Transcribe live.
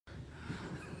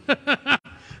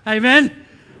Amen?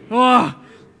 Oh,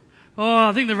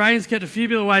 I think the rain's kept a few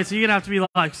people away, so you're going to have to be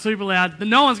like super loud. But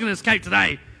no one's going to escape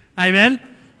today. Amen?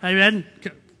 Amen?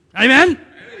 Amen?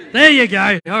 There you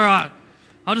go. All right.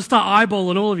 I'll just start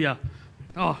eyeballing all of you.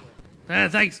 Oh,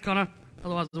 thanks, Connor.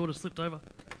 Otherwise, I would have slipped over.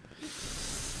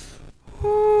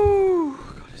 Woo.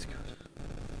 God is good.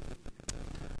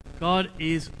 God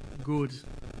is good.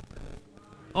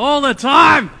 All the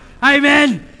time.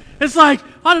 Amen. It's like,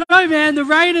 I don't know, man. The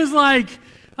rain is like,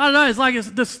 I don't know. It's like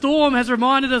the storm has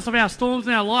reminded us of our storms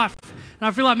in our life. And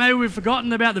I feel like maybe we've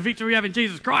forgotten about the victory we have in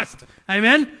Jesus Christ.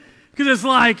 Amen. Because it's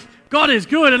like, God is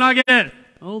good, and I get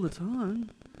all the time.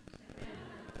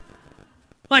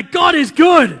 Like, God is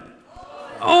good.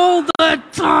 All the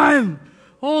time.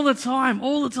 All the time.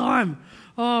 All the time.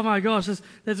 Oh my gosh.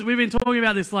 We've been talking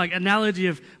about this like analogy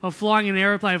of flying an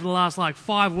aeroplane for the last like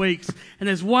 5 weeks. And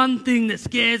there's one thing that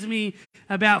scares me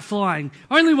about flying.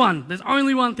 Only one. There's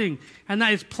only one thing. And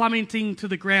that is plummeting to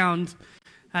the ground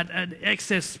at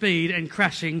excess speed and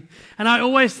crashing. And I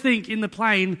always think in the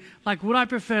plane, like, would I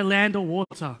prefer land or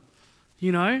water?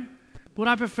 You know? Would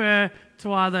I prefer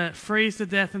to either freeze to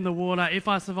death in the water if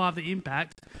I survive the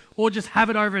impact, or just have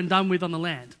it over and done with on the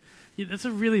land? That's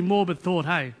a really morbid thought,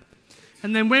 hey?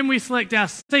 And then when we select our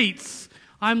seats,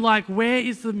 I'm like, where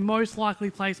is the most likely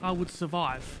place I would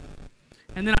survive?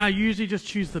 And then I usually just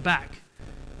choose the back,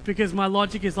 because my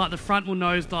logic is like the front will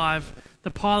nosedive,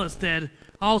 the pilot's dead,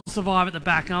 I'll survive at the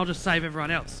back and I'll just save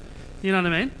everyone else. You know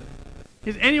what I mean?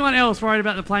 Is anyone else worried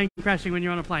about the plane crashing when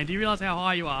you're on a plane? Do you realise how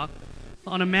high you are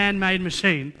on a man-made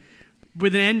machine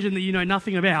with an engine that you know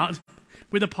nothing about,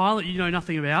 with a pilot you know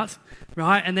nothing about,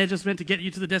 right? And they're just meant to get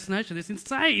you to the destination. It's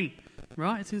insane,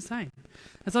 right? It's insane.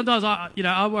 And sometimes I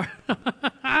worry,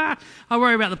 I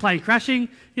worry about the plane crashing.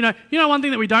 You know, one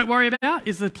thing that we don't worry about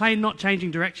is the plane not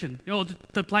changing direction. Or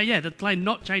the plane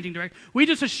not changing direction. We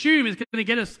just assume it's going to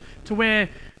get us to where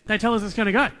they tell us it's going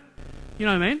to go. You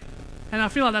know what I mean? And I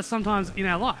feel like that's sometimes in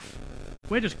our life.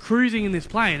 We're just cruising in this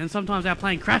plane, and sometimes our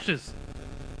plane crashes,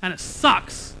 and it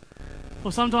sucks.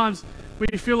 Or sometimes we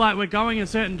feel like we're going in a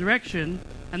certain direction,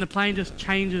 and the plane just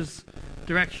changes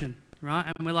direction, right?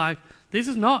 And we're like, this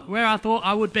is not where I thought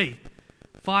I would be.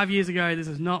 5 years ago, this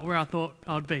is not where I thought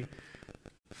I'd be.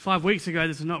 5 weeks ago,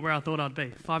 this is not where I thought I'd be.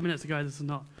 5 minutes ago, this is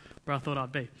not where I thought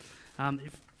I'd be.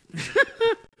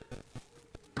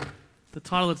 The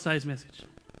title of today's message: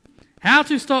 How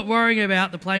to Stop Worrying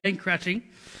About the Plane Crashing.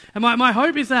 And my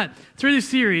hope is that through this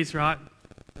series, right,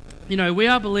 you know, we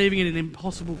are believing in an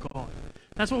impossible God.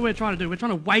 That's what we're trying to do. We're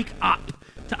trying to wake up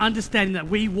to understanding that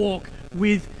we walk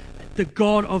with the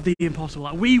God of the impossible.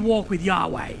 Like, we walk with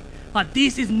Yahweh. Like,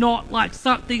 this is not like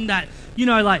something that, you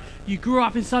know, like you grew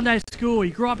up in Sunday school, or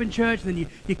you grew up in church, and then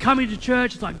you come into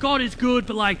church. It's like, God is good,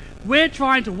 but like, we're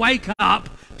trying to wake up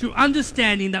to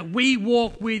understanding that we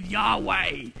walk with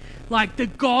Yahweh, like the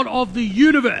God of the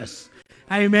universe.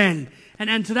 Amen.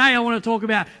 And today I want to talk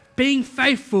about being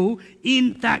faithful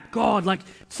in that God. Like,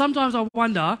 sometimes I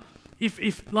wonder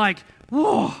if like,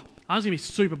 whoa, I was going to be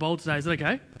super bold today. Is that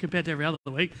okay? Compared to every other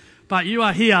week. But you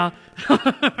are here.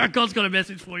 God's got a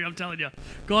message for you, I'm telling you.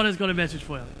 God has got a message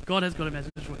for you. God has got a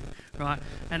message for you, right?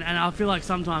 And I feel like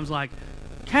sometimes, like,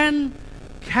 can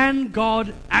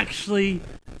God actually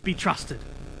be trusted?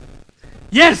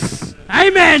 Yes!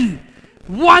 Amen!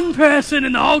 One person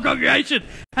in the whole congregation.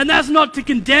 And that's not to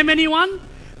condemn anyone,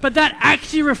 but that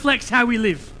actually reflects how we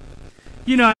live.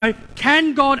 You know,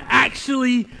 can God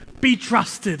actually be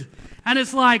trusted? And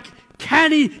it's like,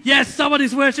 can he? Yes, someone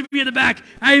is worshiping in the back.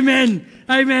 Amen.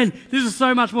 Amen. This is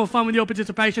so much more fun with your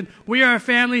participation. We are a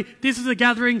family. This is a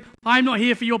gathering. I'm not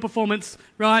here for your performance,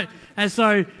 right? And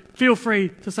so feel free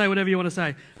to say whatever you want to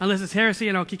say, unless it's heresy,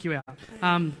 and I'll kick you out.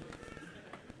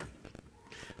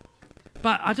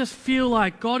 But I just feel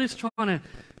like God is trying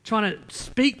to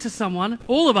speak to someone,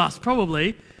 all of us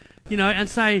probably, you know, and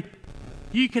say,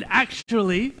 you can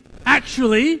actually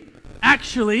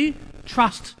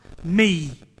trust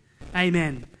me.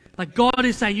 Amen. Like, God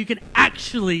is saying you can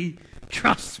actually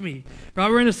trust me. Right?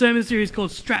 We're in a sermon series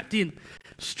called Strapped In.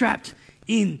 Strapped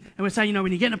In. And we're saying, you know,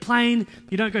 when you get in a plane,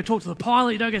 you don't go talk to the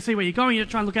pilot, you don't go see where you're going, you don't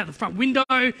try and look out the front window,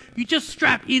 you just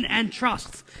strap in and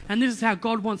trust. And this is how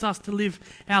God wants us to live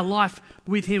our life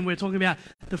with him. We're talking about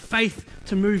the faith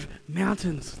to move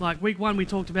mountains. Like week 1, we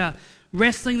talked about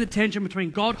wrestling the tension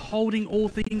between God holding all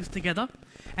things together,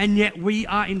 and yet we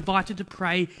are invited to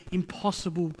pray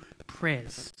impossible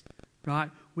prayers, right?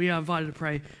 We are invited to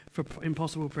pray for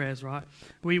impossible prayers, right?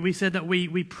 We said that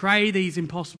we pray these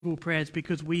impossible prayers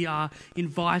because we are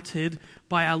invited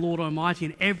by our Lord Almighty,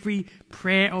 and every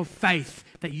prayer of faith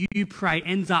that you pray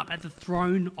ends up at the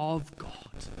throne of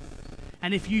God.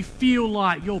 and if you feel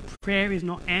like your prayer is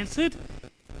not answered,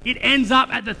 it ends up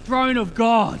at the throne of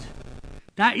God.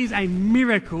 That is a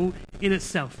miracle in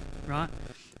itself, right?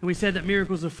 And we said that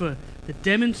miracles are for the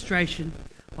demonstration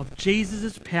of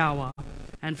Jesus' power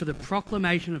and for the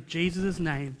proclamation of Jesus'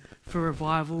 name for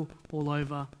revival all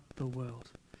over the world.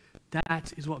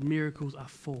 That is what miracles are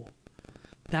for.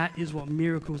 That is what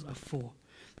miracles are for.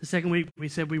 The second week we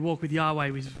said we walk with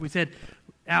Yahweh. We said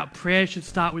our prayer should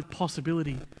start with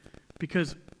possibility,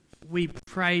 because we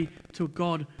pray to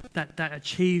God that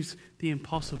achieves the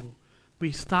impossible.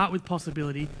 We start with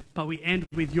possibility, but we end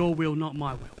with your will, not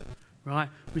my will, right?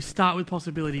 We start with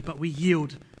possibility, but we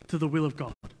yield to the will of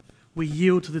God. We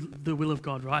yield to the will of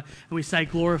God, right? And we say,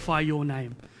 glorify your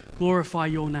name. Glorify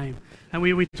your name. And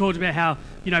we talked about how,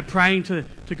 praying to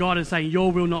God and saying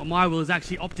your will, not my will, is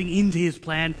actually opting into his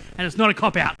plan, and it's not a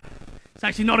cop-out. It's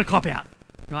actually not a cop-out,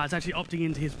 right? It's actually opting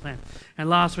into his plan. And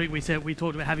last week we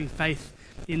talked about having faith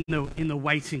in the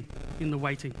waiting.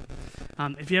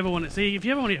 If you ever want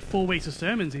to get 4 weeks of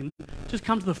sermons in, just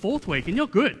come to the 4th week and you're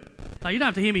good. Like, you don't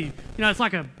have to hear me. It's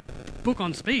like a book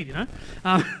on speed.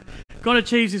 God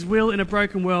achieves his will in a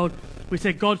broken world. We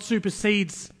said God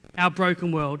supersedes our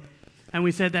broken world, and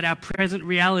we said that our present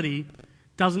reality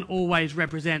doesn't always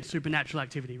represent supernatural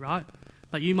activity, right?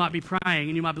 Like, you might be praying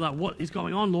and you might be like, what is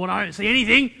going on, Lord? I don't see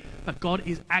anything. But God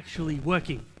is actually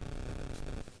working.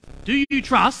 Do you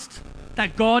trust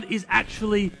that God is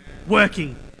actually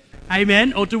working?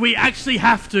 Amen? Or do we actually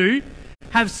have to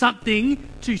have something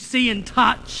to see and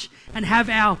touch and have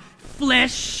our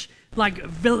flesh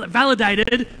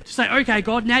validated to say, okay,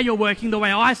 God, now you're working the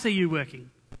way I see you working?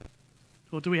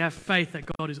 Or do we have faith that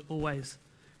God is always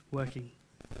working?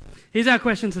 Here's our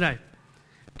question today.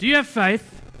 Do you have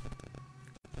faith?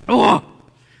 Oh,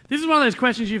 this is one of those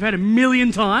questions you've heard a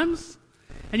million times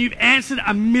and you've answered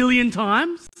a million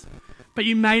times, but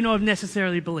you may not have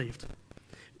necessarily believed.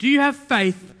 Do you have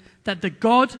faith that the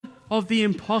God of the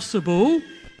impossible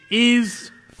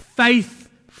is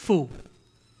faithful?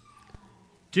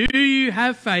 Do you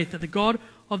have faith that the God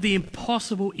of the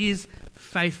impossible is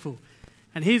faithful?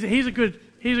 And here's a good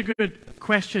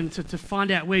question to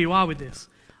find out where you are with this.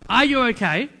 Are you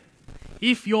okay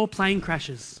if your plane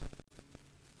crashes?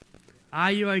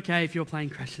 Are you okay if your plane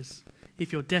crashes?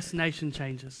 If your destination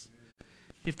changes?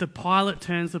 If the pilot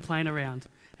turns the plane around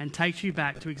and takes you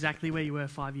back to exactly where you were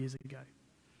 5 years ago?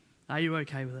 Are you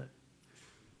okay with it?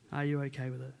 Are you okay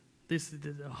with it?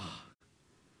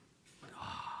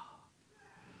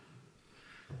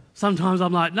 Sometimes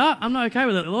I'm like, no, I'm not okay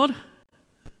with it, Lord.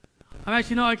 I'm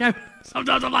actually not okay with it.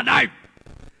 Sometimes I'm like, no,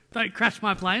 don't crash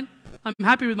my plane. I'm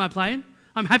happy with my plane.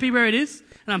 I'm happy where it is,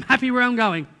 and I'm happy where I'm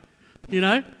going,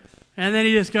 And then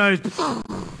he just goes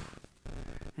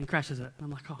and crashes it. And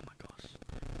I'm like, oh my gosh.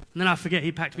 And then I forget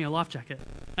he packed me a life jacket.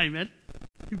 Amen.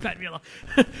 He packed me a life.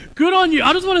 Good on you.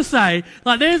 I just want to say,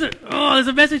 there's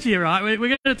a message here, right? We're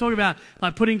going to talk about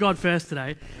putting God first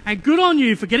today. And good on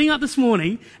you for getting up this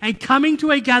morning and coming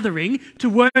to a gathering to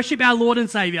worship our Lord and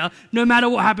Saviour, no matter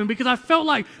what happened. Because I felt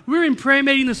like we were in prayer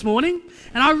meeting this morning,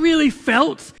 and I really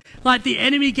felt like the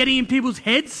enemy getting in people's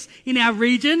heads in our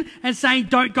region and saying,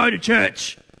 don't go to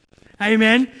church.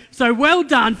 Amen. So well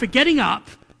done for getting up,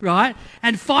 right,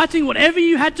 and fighting whatever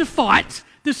you had to fight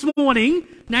this morning,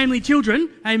 namely children,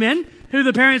 amen, who are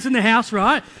the parents in the house,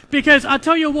 right? Because I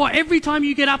tell you what, every time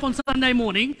you get up on Sunday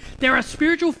morning, there are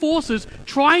spiritual forces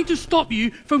trying to stop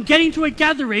you from getting to a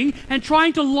gathering and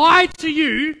trying to lie to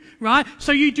you, right,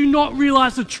 so you do not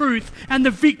realize the truth and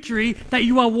the victory that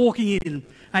you are walking in.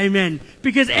 Amen.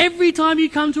 Because every time you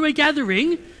come to a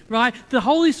gathering, right, the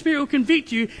Holy Spirit will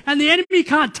convict you, and the enemy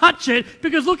can't touch it,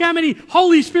 because look how many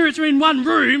Holy Spirits are in one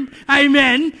room,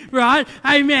 amen, right,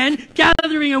 amen,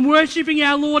 gathering and worshipping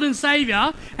our Lord and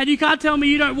Saviour, and you can't tell me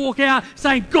you don't walk out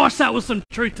saying, gosh, that was some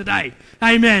truth today,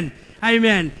 amen,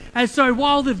 amen. And so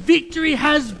while the victory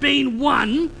has been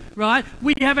won, right,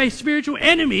 we have a spiritual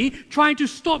enemy trying to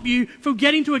stop you from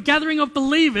getting to a gathering of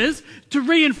believers to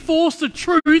reinforce the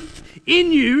truth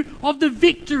in you of the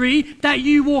victory that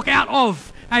you walk out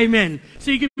of. Amen.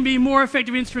 So you can be a more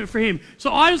effective instrument for him.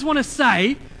 So I just want to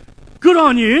say, good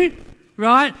on you,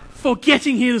 right, for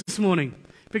getting here this morning.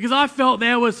 Because I felt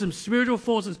there was some spiritual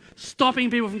forces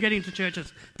stopping people from getting to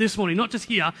churches this morning. Not just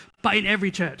here, but in every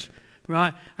church,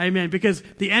 right? Amen. Because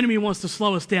the enemy wants to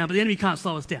slow us down, but the enemy can't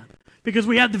slow us down. Because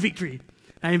we have the victory.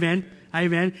 Amen.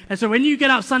 Amen. And so when you get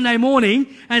up Sunday morning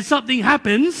and something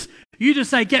happens, you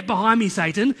just say, get behind me,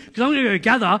 Satan, because I'm going to go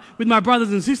gather with my brothers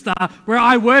and sisters where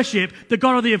I worship the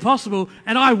God of the impossible,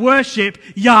 and I worship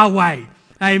Yahweh.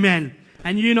 Amen.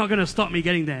 And you're not going to stop me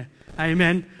getting there.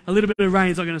 Amen. a little bit of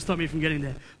rain is not going to stop me from getting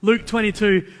there. Luke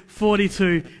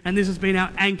 22:42, and this has been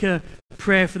our anchor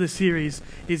prayer for the series,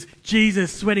 is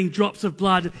Jesus sweating drops of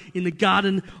blood in the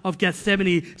Garden of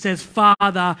Gethsemane says,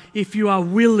 Father, if you are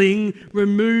willing,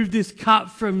 remove this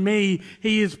cup from me.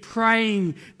 He is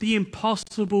praying the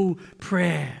impossible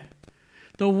prayer.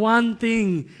 The one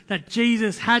thing that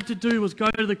Jesus had to do was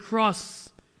go to the cross.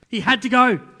 He had to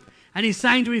go. And he's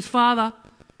saying to his Father,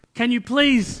 can you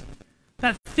please,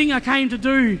 that thing I came to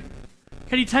do,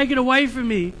 can you take it away from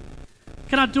me?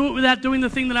 Can I do it without doing the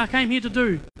thing that I came here to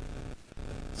do?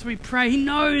 So we pray. He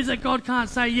knows that God can't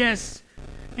say yes,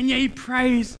 and yet he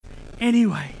prays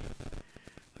anyway.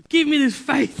 Give me this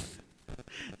faith.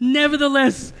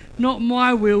 Nevertheless, not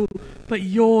my will, but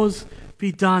yours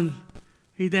be done.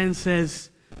 He then says,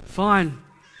 fine,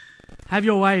 have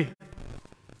your way.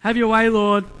 Have your way,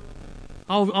 Lord.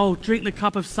 I'll drink the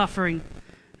cup of suffering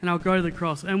and I'll go to the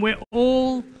cross. And we're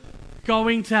all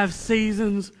going to have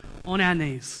seasons on our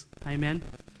knees. Amen.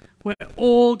 We're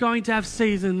all going to have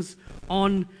seasons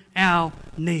on our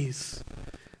knees.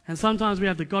 And sometimes we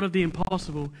have the God of the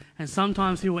impossible, and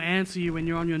sometimes he will answer you when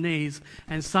you're on your knees,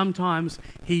 and sometimes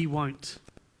he won't.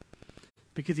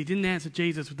 Because he didn't answer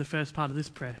Jesus with the first part of this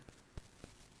prayer.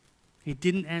 He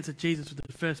didn't answer Jesus with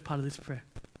the first part of this prayer.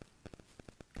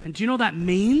 And do you know what that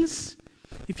means?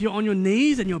 If you're on your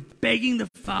knees and you're begging the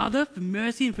Father for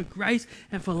mercy and for grace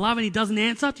and for love and he doesn't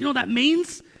answer, do you know what that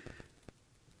means?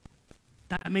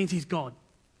 That means he's God.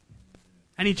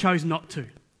 And he chose not to.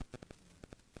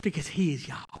 Because he is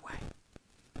Yahweh.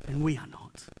 And we are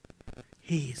not.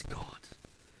 He is God.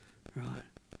 Right.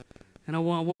 And I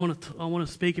want to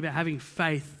speak about having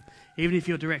faith, even if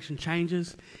your direction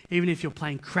changes, even if your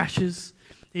plane crashes,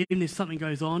 even if something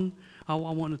goes on. I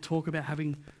want to talk about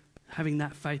having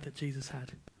that faith that Jesus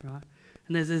had, right?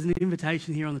 And there's an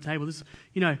invitation here on the table. This,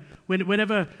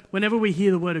 whenever we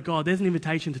hear the word of God, there's an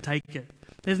invitation to take it.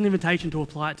 There's an invitation to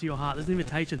apply it to your heart. There's an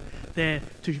invitation there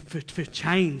for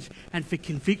change and for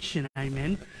conviction,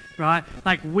 amen, right?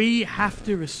 Like, we have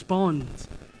to respond.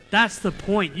 That's the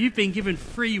point. You've been given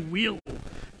free will.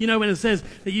 You know, when it says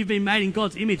that you've been made in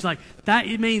God's image, like that,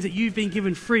 it means that you've been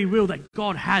given free will that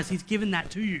God has. He's given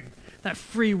that to you. That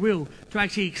free will to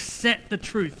actually accept the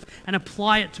truth and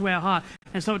apply it to our heart.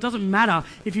 And so it doesn't matter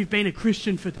if you've been a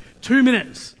Christian for 2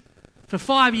 minutes, for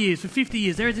 5 years, for 50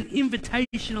 years. There is an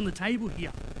invitation on the table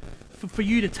here for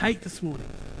you to take this morning.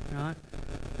 Right?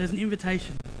 There's an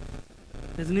invitation.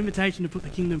 There's an invitation to put the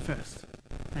kingdom first.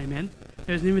 Amen.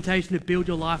 There's an invitation to build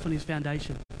your life on his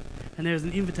foundation. And there's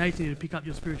an invitation to pick up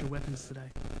your spiritual weapons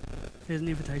today. There's an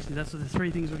invitation. That's the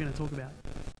 3 things we're going to talk about.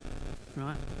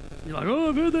 Right? You're like, oh,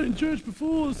 I've heard that in church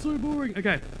before. It's so boring.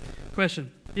 Okay,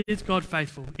 question. Is God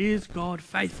faithful? Is God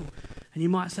faithful? And you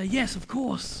might say, yes, of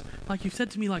course. Like you've said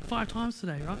to me like 5 times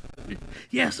today, right?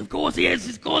 Yes, of course he is.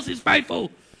 Of course he's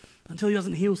faithful. Until he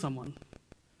doesn't heal someone.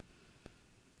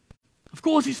 Of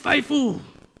course he's faithful.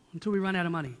 Until we run out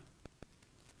of money.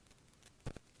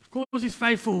 Of course he's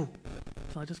faithful.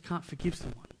 Until I just can't forgive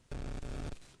someone.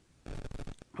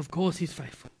 Of course he's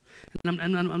faithful. And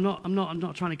I'm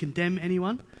not trying to condemn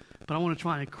anyone, but I want to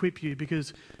try and equip you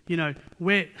because,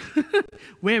 we're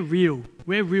real.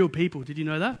 We're real people. Did you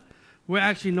know that? We're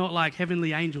actually not like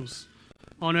heavenly angels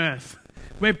on earth.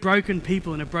 We're broken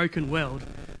people in a broken world,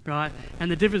 right? And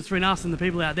the difference between us and the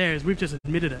people out there is we've just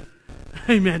admitted it.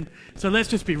 Amen. So let's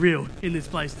just be real in this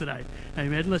place today.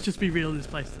 Amen. Let's just be real in this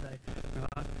place today.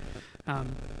 Right?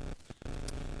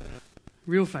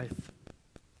 Real faith.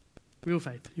 Real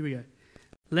faith. Here we go.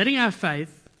 Letting our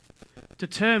faith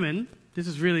determine, this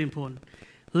is really important,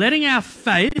 letting our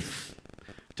faith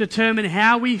determine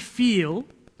how we feel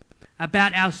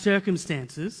about our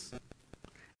circumstances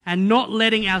and not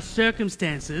letting our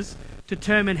circumstances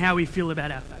determine how we feel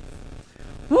about our faith.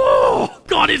 Whoa!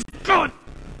 God is good!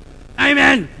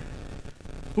 Amen!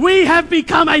 We have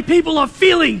become a people of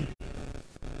feeling.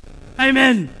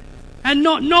 Amen. And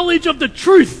not knowledge of the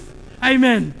truth.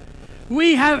 Amen.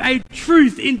 We have a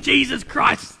truth in Jesus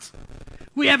Christ.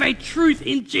 We have a truth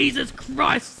in Jesus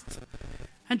Christ.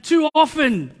 And too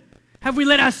often have we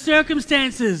let our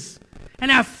circumstances and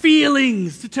our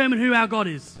feelings determine who our God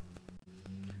is.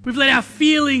 We've let our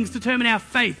feelings determine our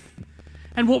faith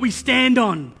and what we stand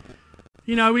on.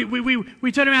 We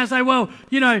turn around and say, well,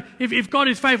 if God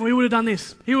is faithful, he would have done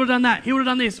this. He would have done that. He would have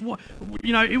done this. He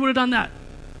would have done that.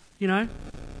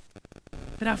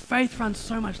 But our faith runs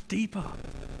so much deeper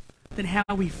than how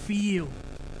we feel.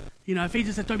 If he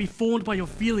just said, don't be formed by your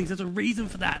feelings, there's a reason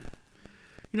for that.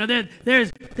 You know,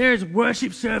 there's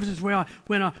worship services where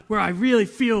I really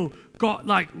feel God,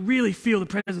 like really feel the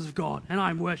presence of God, and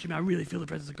I'm worshiping, I really feel the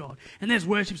presence of God. And there's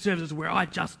worship services where I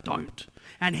just don't,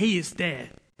 and He is there,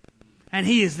 and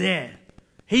He is there,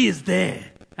 He is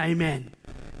there. Amen.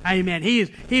 Amen. He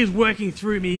is working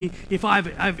through me if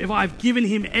I've given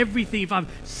Him everything, if I've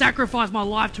sacrificed my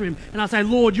life to Him, and I say,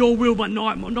 Lord, Your will, but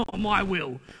not my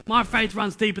will. My faith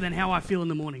runs deeper than how I feel in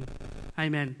the morning.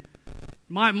 Amen.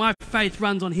 My faith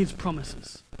runs on His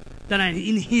promises, than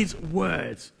in His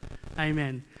words.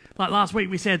 Amen. Like last week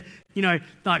we said, you know,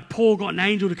 like Paul got an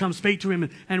angel to come speak to him,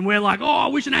 and we're like, oh, I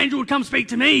wish an angel would come speak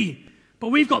to me. But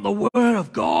we've got the Word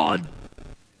of God.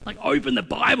 Like, open the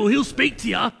Bible, He'll speak to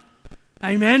you.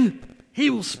 Amen. He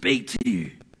will speak to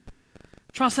you.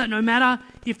 Trust that no matter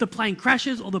if the plane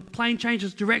crashes or the plane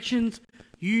changes directions,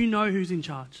 you know who's in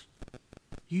charge.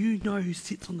 You know who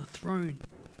sits on the throne.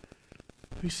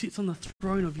 Who sits on the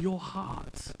throne of your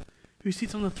heart. Who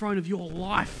sits on the throne of your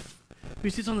life. Who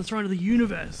sits on the throne of the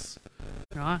universe.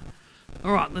 Right?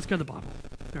 All right, let's go to the Bible.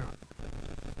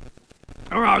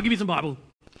 All right, I'll give you some Bible.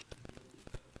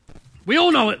 We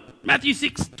all know it. Matthew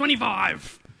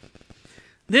 6:25.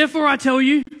 Therefore I tell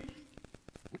you,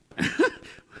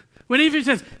 whenever it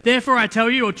says, therefore I tell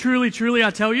you, or truly, truly I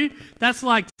tell you, that's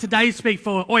like today's speak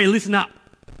for, oi, listen up.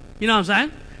 You know what I'm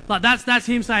saying? Like that's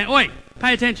Him saying, oi,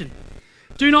 pay attention.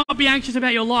 Do not be anxious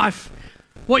about your life,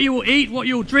 what you will eat, what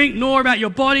you will drink, nor about your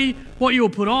body, what you will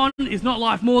put on. Is not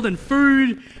life more than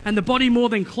food, and the body more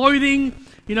than clothing?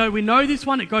 You know, we know this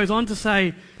one. It goes on to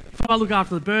say, if I look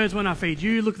after the birds when I feed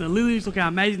you, look at the lilies, look how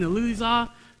amazing the lilies are.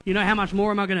 You know, how much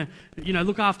more am I going to, you know,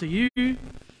 look after you?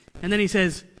 And then He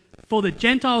says, for the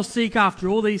Gentiles seek after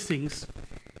all these things,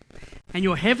 and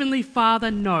your heavenly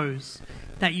Father knows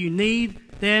that you need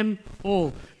them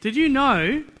all. Did you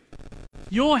know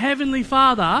your heavenly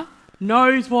Father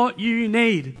knows what you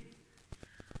need?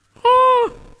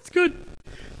 Oh, it's good.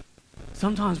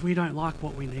 Sometimes we don't like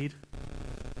what we need.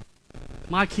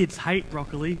 My kids hate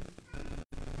broccoli.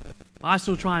 I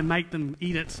still try and make them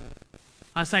eat it.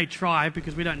 I say try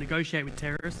because we don't negotiate with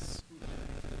terrorists.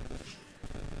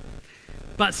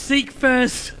 But seek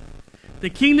first the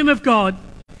kingdom of God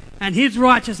and His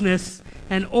righteousness,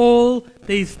 and all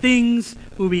these things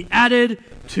will be added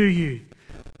to you.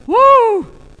 Woo!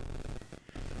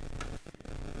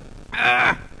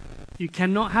 You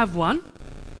cannot have one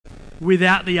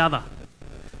without the other.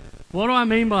 What do I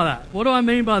mean by that? What do I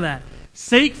mean by that?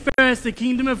 Seek first the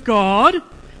kingdom of God,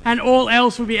 and all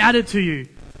else will be added to you.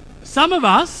 Some of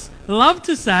us love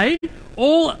to say,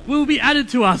 all will be added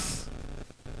to us.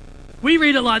 We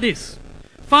read it like this.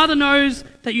 Father knows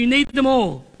that you need them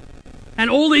all, and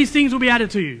all these things will be added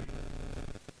to you.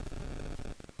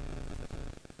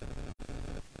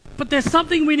 But there's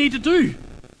something we need to do.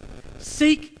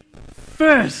 Seek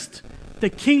first the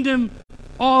kingdom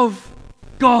of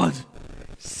God.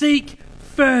 Seek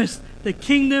first the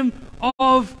kingdom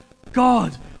of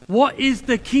God. What is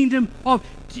the kingdom of...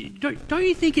 Don't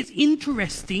you think it's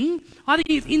interesting? I think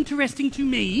it's interesting to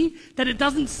me that it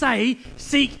doesn't say,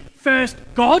 seek first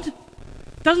God.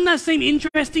 Doesn't that seem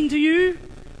interesting to you?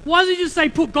 Why does it just say,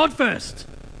 put God first?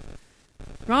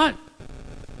 Right?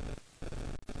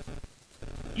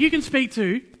 You can speak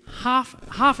to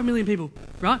half a million people,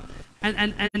 right?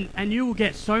 And you will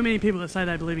get so many people that say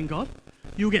they believe in God.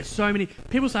 You'll get so many...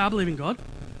 People say, I believe in God.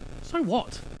 So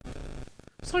what?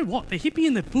 So what? The hippie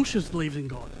in the bushes believes in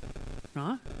God.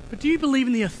 Right? But do you believe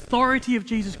in the authority of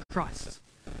Jesus Christ?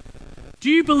 Do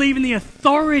you believe in the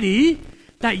authority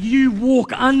that you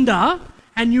walk under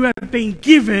and you have been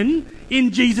given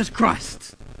in Jesus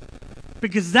Christ?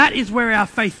 Because that is where our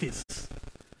faith is.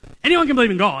 Anyone can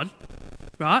believe in God,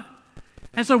 right?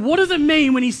 And so what does it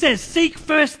mean when He says, seek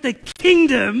first the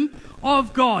kingdom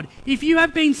of God? If you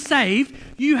have been saved,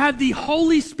 you have the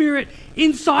Holy Spirit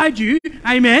inside you,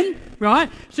 amen?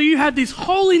 Right? So you have this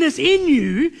holiness in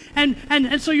you, and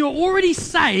so you're already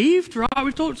saved, right?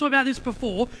 We've talked about this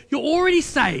before. You're already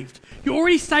saved. You're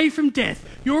already saved from death.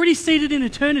 You're already seated in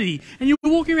eternity, and you're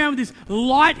walking around with this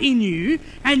light in you,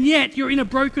 and yet you're in a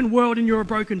broken world and you're a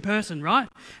broken person, right?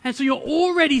 And so you're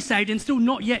already saved and still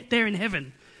not yet there in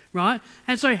heaven, right?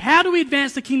 And so how do we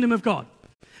advance the kingdom of God?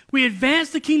 We advance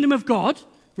the kingdom of God,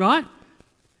 right?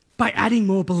 By adding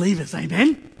more believers,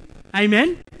 amen?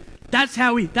 Amen? That's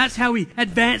how we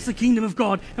advance the kingdom of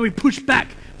God, and we push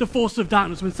back the forces of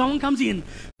darkness. When someone comes in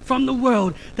from the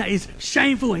world that is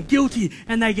shameful and guilty,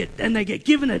 and they get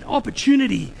given an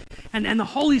opportunity, and the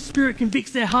Holy Spirit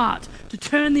convicts their heart to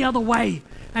turn the other way,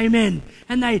 amen.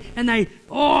 And they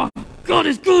oh, God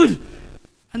is good,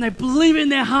 and they believe it in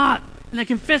their heart, and they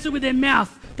confess it with their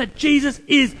mouth that Jesus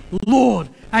is Lord,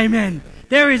 amen.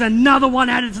 there is another one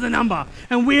added to the number.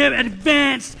 And we have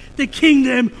advanced the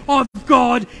kingdom of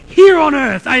God here on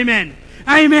earth. Amen.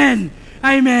 Amen.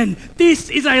 Amen. This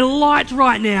is a light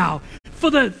right now for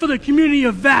the community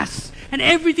of Vasse. And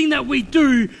everything that we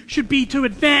do should be to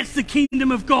advance the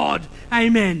kingdom of God.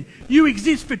 Amen. You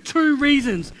exist for two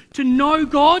reasons: to know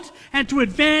God and to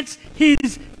advance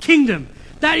his kingdom.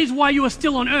 That is why you are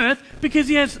still on earth, because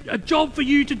he has a job for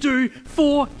you to do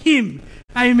for him.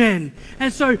 Amen.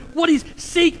 And so what is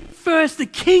seek first the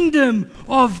kingdom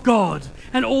of God,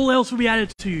 and all else will be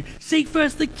added to you. Seek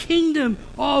first the kingdom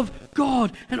of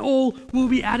God, and all will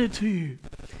be added to you.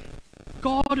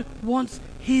 God wants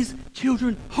his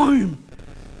children home,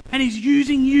 and he's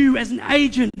using you as an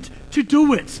agent to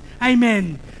do it.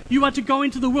 Amen. You are to go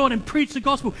into the world and preach the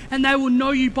gospel, and they will know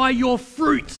you by your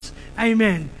fruit.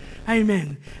 Amen.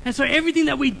 Amen. And so everything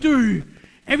that we do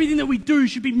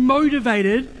should be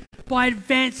motivated by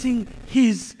advancing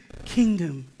his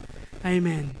kingdom.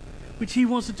 Amen. Which he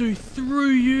wants to do through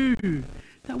you.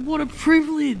 What a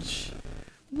privilege.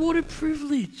 What a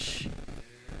privilege.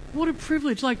 What a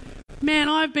privilege. Like, man,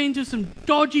 I've been to some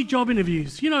dodgy job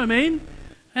interviews. You know what I mean?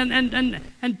 And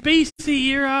BC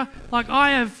era, like,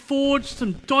 I have forged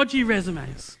some dodgy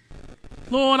resumes.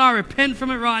 Lord, I repent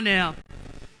from it right now.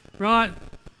 Right?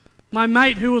 My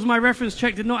mate, who was my reference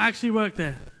check, did not actually work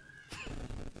there.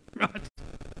 Right?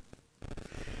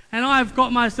 And I've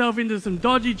got myself into some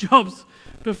dodgy jobs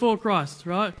before Christ,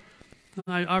 right?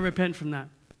 I repent from that.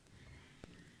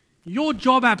 Your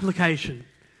job application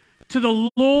to the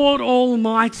Lord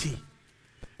Almighty,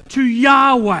 to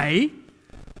Yahweh,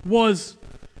 was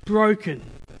broken,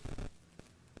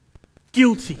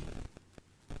 guilty,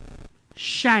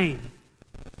 shame.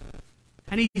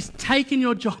 And he's taken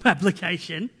your job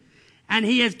application and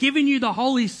he has given you the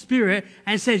Holy Spirit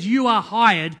and says, you are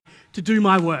hired to do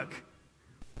my work.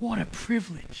 What a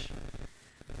privilege.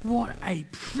 What a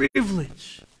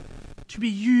privilege to be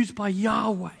used by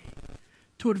Yahweh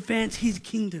to advance his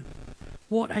kingdom.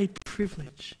 What a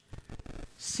privilege.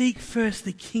 Seek first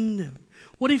the kingdom.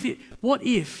 What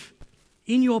if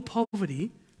in your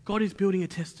poverty, God is building a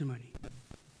testimony?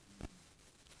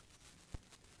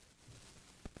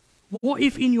 What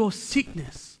if in your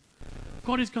sickness,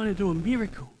 God is going to do a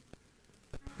miracle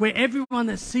where everyone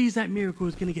that sees that miracle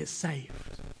is going to get saved?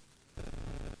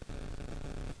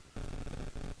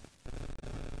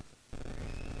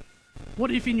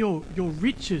 What if in your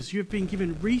riches you have been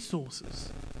given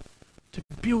resources to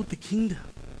build the kingdom?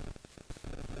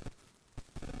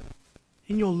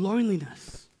 In your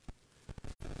loneliness,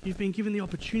 you've been given the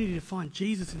opportunity to find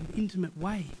Jesus in an intimate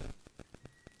way.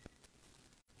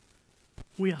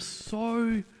 We are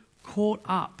so caught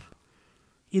up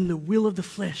in the will of the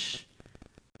flesh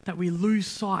that we lose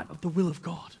sight of the will of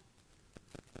God.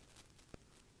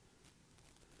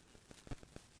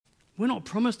 We're not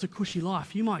promised a cushy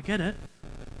life. You might get it.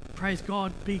 Praise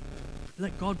God.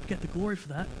 Let God get the glory for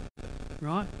that.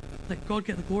 Right? Let God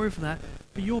get the glory for that.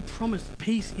 But you're promised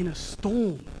peace in a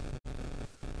storm.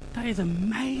 That is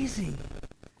amazing.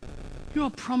 You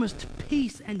are promised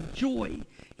peace and joy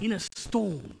in a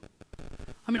storm.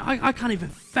 I mean, I can't even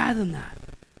fathom that.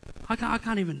 I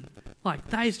can't even,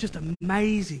 that is just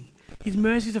amazing. His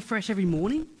mercies are fresh every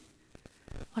morning.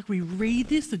 Like, we read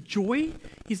this, the joy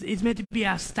is meant to be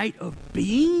our state of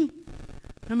being,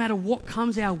 no matter what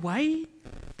comes our way.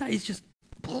 That is just...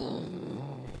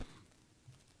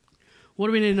 What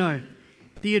do we need to know?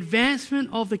 The advancement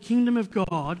of the kingdom of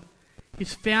God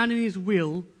is found in his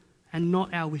will and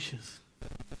not our wishes.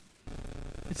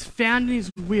 It's found in his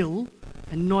will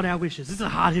and not our wishes. This is a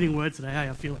hard-hitting word today. Hey,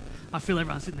 I feel it. I feel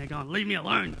everyone sitting there going, leave me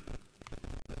alone.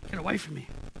 Get away from me.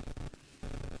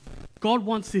 God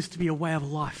wants this to be a way of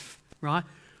life, right?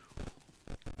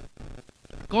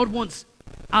 God wants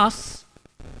us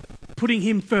putting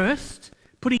him first,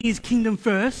 putting his kingdom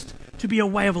first, to be a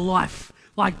way of life,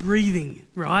 like breathing,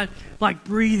 right? Like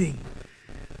breathing.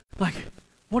 Like,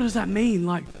 what does that mean?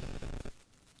 Like,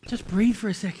 just breathe for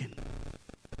a second.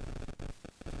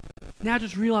 Now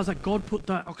just realize that God put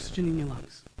that oxygen in your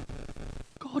lungs.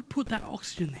 God put that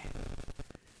oxygen there.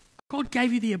 God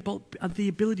gave you the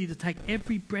ability to take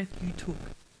every breath you took.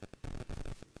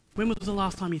 When was the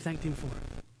last time you thanked him for it?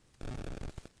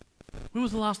 When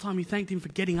was the last time you thanked him for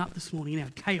getting up this morning in our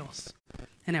chaos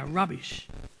and our rubbish?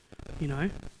 You know?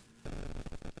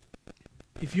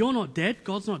 If you're not dead,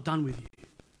 God's not done with you.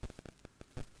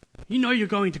 You know you're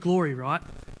going to glory, right?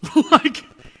 Like,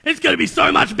 it's going to be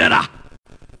so much better.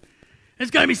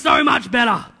 It's going to be so much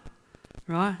better.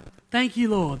 Right? Thank you,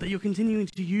 Lord, that you're continuing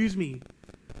to use me.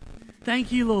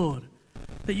 Thank you, Lord,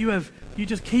 that you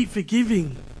just keep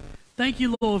forgiving. Thank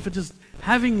you, Lord, for just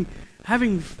having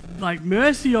having like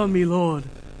mercy on me, Lord.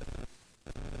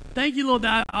 Thank you, Lord,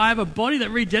 that I have a body that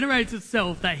regenerates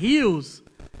itself, that heals.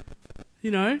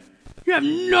 You know, you have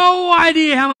no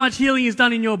idea how much healing is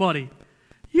done in your body.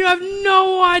 You have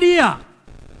no idea.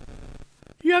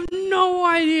 You have no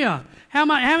idea how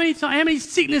many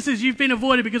sicknesses you've been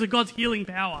avoided because of God's healing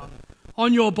power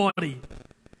on your body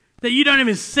that you don't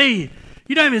even see.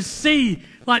 You don't even see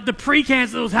like the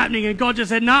pre-cancer that was happening, and God just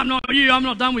said, "No, not you. I'm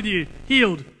not done with you.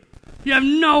 Healed." You have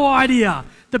no idea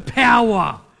the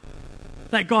power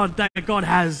that God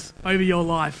has over your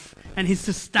life and His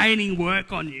sustaining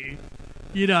work on you.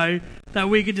 You know, that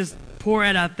we could just pour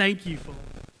out our thank you for.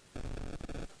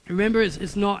 Remember,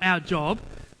 it's not our job,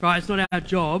 right? It's not our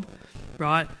job,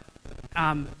 right,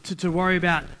 to worry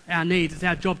about our needs. It's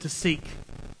our job to seek.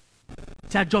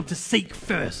 It's our job to seek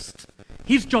first.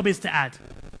 His job is to add.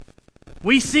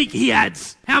 We seek, He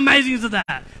adds. How amazing is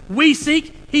that? We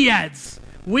seek, He adds.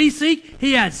 We seek,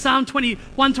 He adds. Psalm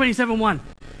 127:1.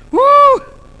 Woo!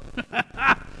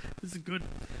 This is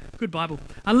good Bible.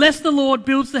 Unless the Lord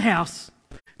builds the house,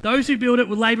 those who build it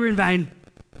will labor in vain.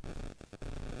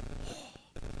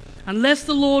 Unless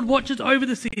the Lord watches over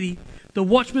the city, the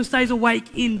watchman stays awake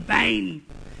in vain.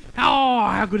 Oh,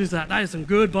 how good is that? That is some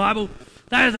good Bible.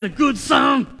 That is a good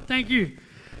psalm. Thank you.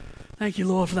 Thank you,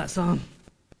 Lord, for that psalm.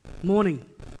 Morning.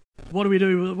 What do we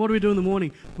do? What do we do in the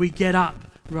morning? We get up,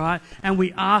 right? And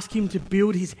we ask Him to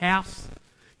build His house.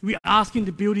 We ask Him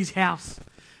to build His house.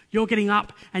 You're getting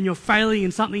up and you're failing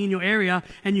in something in your area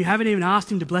and you haven't even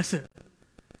asked Him to bless it.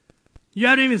 You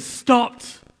haven't even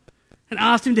stopped and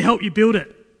asked Him to help you build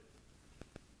it.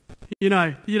 You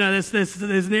know, there's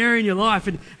an area in your life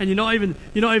and you're not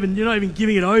even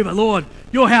giving it over. Lord,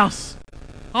 your house.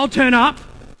 I'll turn up,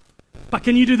 but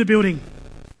can you do the building?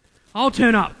 I'll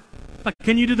turn up, but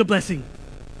can you do the blessing?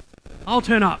 I'll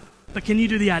turn up, but can you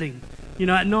do the adding? You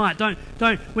know, at night, don't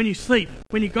when you sleep,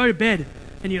 when you go to bed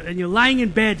and you're laying in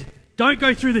bed, don't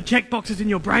go through the check boxes in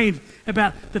your brain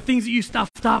about the things that you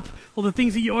stuffed up, or the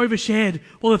things that you overshared,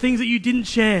 or the things that you didn't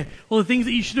share, or the things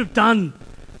that you should have done,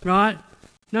 right?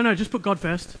 No, just put God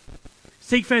first.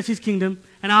 Seek first His kingdom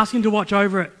and ask Him to watch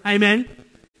over it. Amen.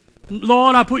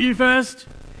 Lord, I put you first.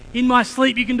 In my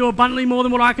sleep, you can do abundantly more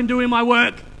than what I can do in my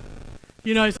work.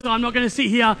 You know, so I'm not going to sit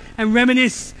here and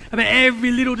reminisce about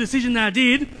every little decision that I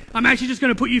did. I'm actually just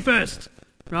going to put you first,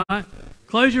 right?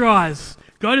 Close your eyes.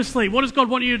 Go to sleep. What does God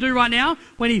want you to do right now?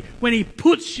 When He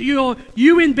puts you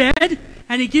in bed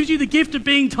and He gives you the gift of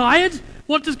being tired,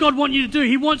 what does God want you to do?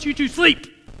 He wants you to sleep.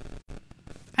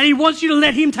 And He wants you to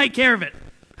let Him take care of it.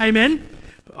 Amen?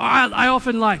 I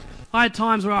often I had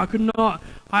times where I could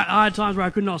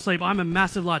not sleep. I'm a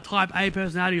massive type A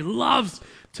personality who loves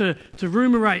to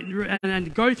ruminate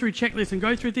and go through checklists and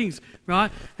go through things, right?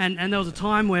 And there was a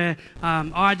time where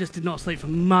I just did not sleep for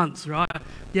months, right?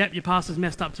 Yep, your pastor's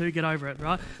messed up too, get over it,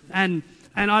 right? And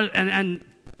I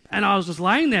was just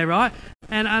laying there, right?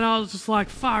 And I was just like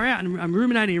far out and I'm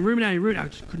ruminating. I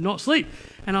just could not sleep.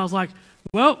 And I was like,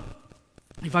 well,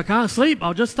 if I can't sleep,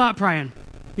 I'll just start praying,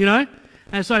 you know?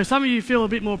 And so some of you feel a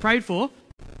bit more prayed for,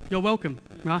 you're welcome,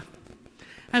 right?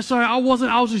 And so I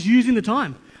was just using the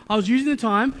time. I was using the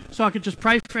time so I could just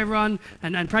pray for everyone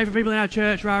and pray for people in our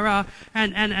church,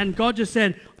 and God just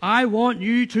said, I want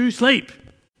you to sleep.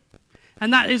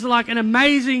 And that is like an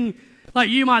amazing,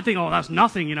 you might think, oh, that's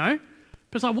nothing, you know?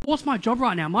 But it's like, well, what's my job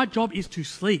right now? My job is to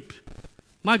sleep.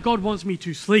 My God wants me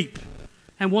to sleep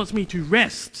and wants me to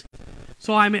rest.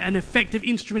 So I'm an effective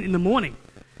instrument in the morning.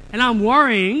 And I'm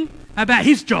worrying about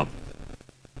His job.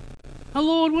 Oh,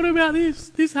 Lord, what about this?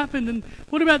 This happened. And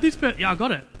what about this? Yeah, I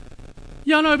got it.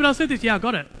 Yeah, no, but I said this. Yeah, I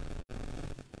got it.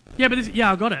 Yeah, but this.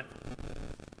 Yeah, I got it.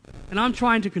 And I'm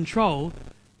trying to control,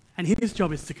 and His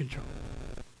job is to control.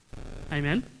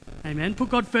 Amen. Amen. Put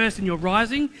God first in your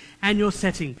rising and your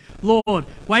setting. Lord,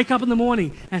 wake up in the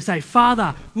morning and say,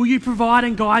 Father, will you provide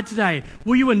and guide today?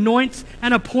 Will you anoint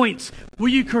and appoint? Will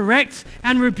you correct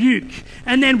and rebuke?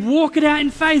 And then walk it out in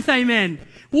faith. Amen.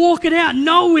 Walk it out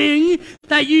knowing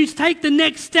that you take the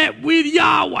next step with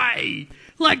Yahweh.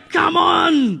 Come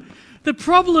on. The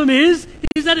problem is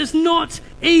that it's not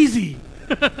easy.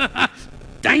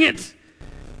 Dang it.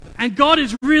 And God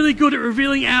is really good at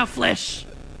revealing our flesh.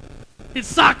 It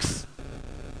sucks.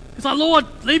 It's like, Lord,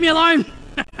 leave me alone.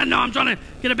 No, I'm trying to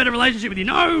get a better relationship with you.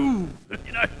 No.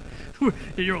 You know,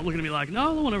 you're all looking at me like, no, I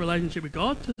don't want a relationship with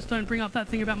God. Just don't bring up that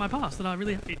thing about my past that I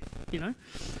really hate. You know,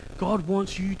 God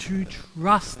wants you to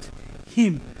trust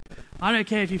Him. I don't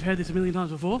care if you've heard this a million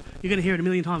times before. You're going to hear it a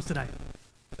million times today.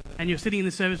 And you're sitting in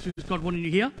this service because God wanted you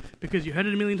to hear, because you heard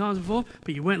it a million times before,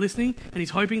 but you weren't listening, and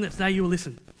He's hoping that today you will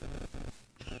listen.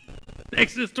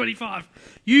 Exodus 25.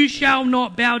 You shall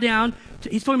not bow down.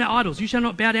 He's talking about idols. You shall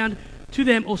not bow down to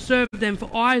them or serve them, for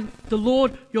I, the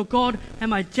Lord your God,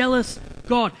 am a jealous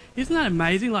God. Isn't that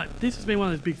amazing? Like, this has been one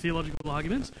of those big theological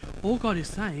arguments. All God is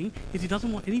saying is he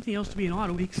doesn't want anything else to be an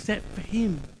idol except for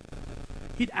him.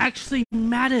 It actually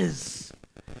matters.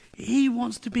 He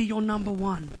wants to be your number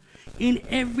one in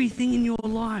everything in your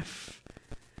life.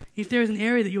 If there is an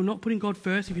area that you're not putting God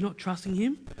first, if you're not trusting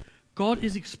him, God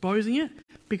is exposing it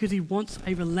because he wants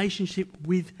a relationship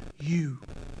with you.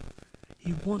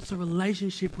 He wants a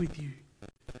relationship with you.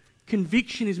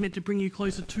 Conviction is meant to bring you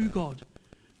closer to God.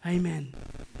 Amen.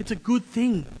 It's a good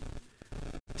thing.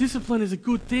 Discipline is a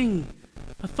good thing.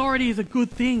 Authority is a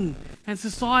good thing. And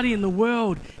society and the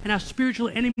world and our spiritual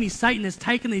enemy, Satan, has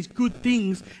taken these good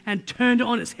things and turned it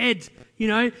on its head, you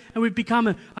know, and we've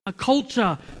become a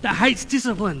culture that hates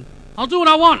discipline. I'll do what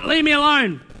I want, leave me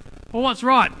alone. Or what's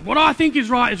right. What I think is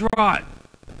right,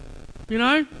 you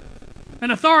know.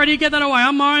 And authority, get that away,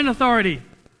 I'm my own authority,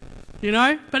 you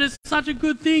know. But it's such a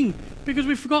good thing because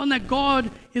we've forgotten that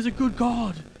God is a good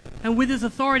God. And with his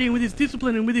authority and with his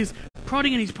discipline and with his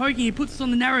prodding and his poking, he puts us on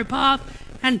the narrow path.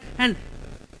 And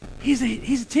here's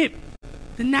a tip.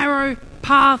 The narrow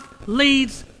path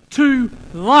leads to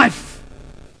life.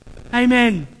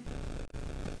 Amen.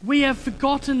 We have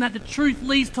forgotten that the truth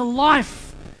leads to life.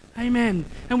 Amen.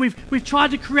 And we've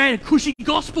tried to create a cushy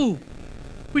gospel.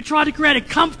 We tried to create a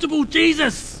comfortable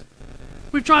Jesus.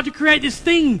 We've tried to create this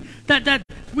thing that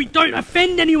we don't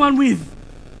offend anyone with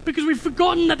because we've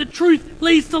forgotten that the truth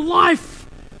leads to life.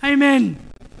 Amen.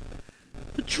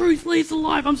 The truth leads to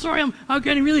life. I'm sorry, I'm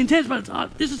getting really intense,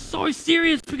 but this is so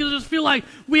serious because I just feel like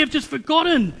we have just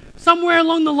forgotten somewhere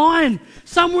along the line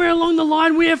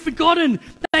we have forgotten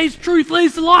that his truth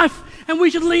leads to life and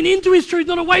we should lean into his truth,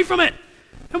 not away from it.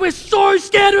 And we're so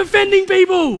scared of offending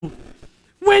people.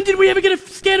 When did we ever get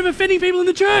scared of offending people in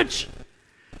the church?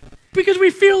 Because we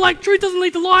feel like truth doesn't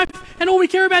lead to life and all we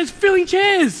care about is filling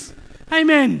chairs.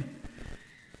 Amen.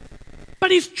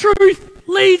 But his truth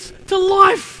leads to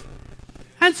life.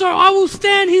 And so I will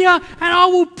stand here and I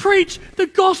will preach the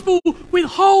gospel with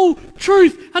whole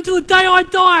truth until the day I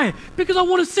die because I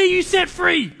want to see you set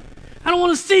free. And I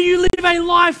want to see you live a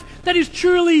life that is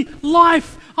truly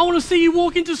life. I want to see you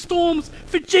walk into storms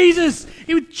for Jesus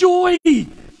with joy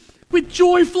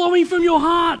flowing from your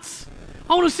hearts.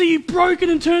 I want to see you broken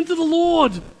and turn to the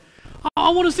Lord. I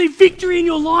want to see victory in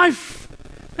your life.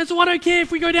 And so I don't care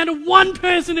if we go down to one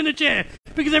person in a chair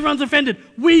because everyone's offended.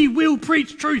 We will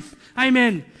preach truth.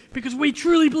 Amen. Because we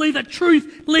truly believe that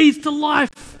truth leads to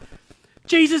life.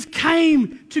 Jesus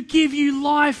came to give you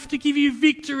life, to give you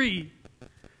victory,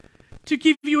 to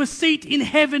give you a seat in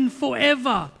heaven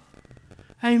forever.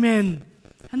 Amen.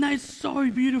 And that is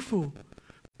so beautiful.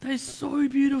 That is so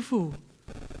beautiful.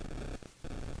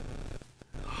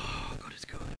 Oh, God is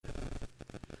good.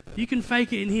 You can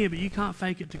fake it in here, but you can't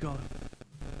fake it to God.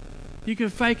 You can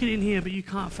fake it in here, but you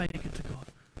can't fake it to God.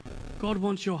 God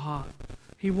wants your heart.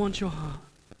 He wants your heart.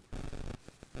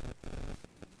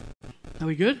 Are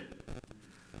we good?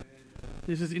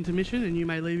 This is intermission and you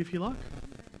may leave if you like.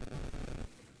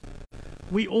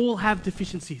 We all have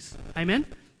deficiencies. Amen?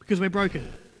 Because we're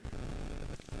broken.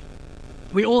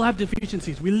 We all have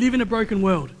deficiencies. We live in a broken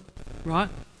world. Right?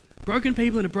 Broken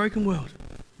people in a broken world.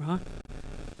 Right?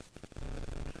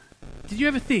 Did you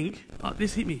ever think,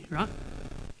 this hit me, right?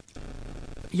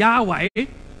 Yahweh,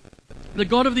 the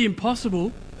God of the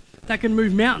impossible, that can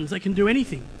move mountains, that can do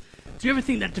anything. Do you ever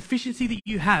think that deficiency that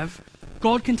you have,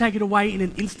 God can take it away in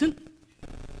an instant?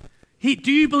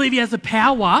 Do you believe he has the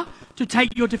power to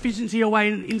take your deficiency away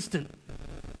in an instant?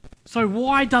 So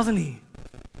why doesn't he?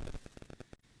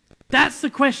 That's the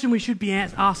question we should be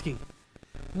asking.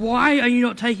 Why are you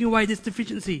not taking away this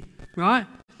deficiency? Right?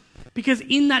 Because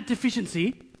in that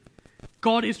deficiency,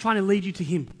 God is trying to lead you to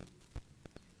him.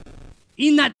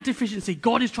 In that deficiency,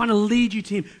 God is trying to lead you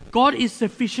to him. God is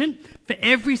sufficient for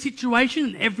every situation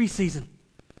and every season.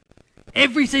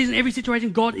 Every season, every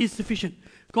situation, God is sufficient.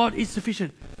 God is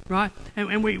sufficient, right?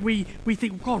 And we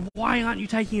think, God, why aren't you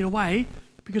taking it away?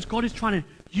 Because God is trying to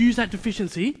use that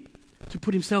deficiency to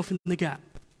put himself in the gap.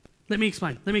 Let me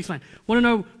explain. Want to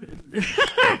know?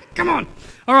 Come on.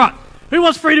 All right. Who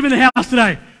wants freedom in the house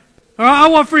today? All right, I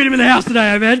want freedom in the house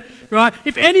today, amen? Right?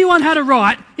 If anyone had a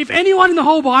right, if anyone in the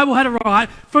whole Bible had a right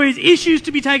for his issues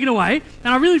to be taken away,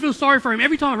 and I really feel sorry for him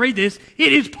every time I read this,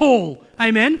 it is Paul,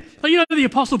 amen? Like, you know the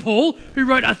Apostle Paul, who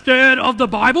wrote a third of the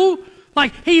Bible?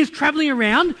 Like, he is traveling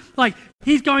around, like,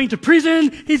 he's going to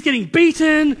prison, he's getting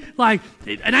beaten, like,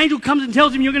 an angel comes and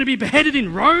tells him you're going to be beheaded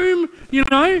in Rome, you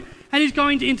know? And he's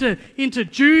going into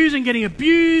Jews and getting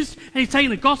abused, and he's taking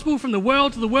the gospel from the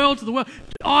world to the world to the world,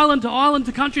 island to island,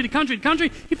 to country to country to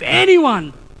country. If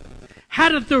anyone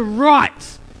had the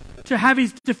right to have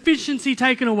his deficiency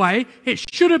taken away, it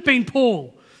should have been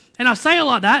Paul. And I say it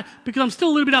like that because I'm still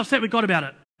a little bit upset with God about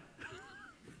it.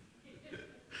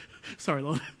 Sorry,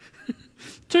 Lord.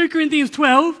 2 Corinthians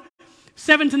 12,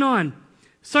 7-9.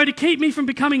 So to keep me from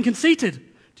becoming conceited. Do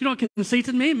you know what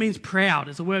conceited means? It means proud.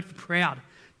 It's a word for proud.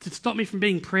 To stop me from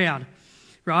being proud,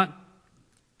 right?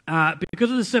 Because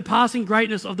of the surpassing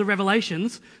greatness of the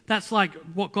revelations, that's like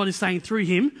what God is saying through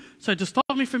him. So to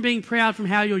stop me from being proud from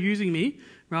how you're using me,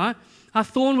 right? A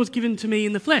thorn was given to me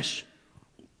in the flesh.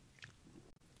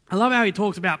 I love how he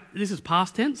talks about, this is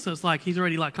past tense, so it's like he's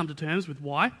already like come to terms with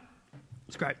why.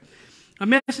 It's great. A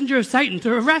messenger of Satan to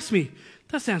harass me.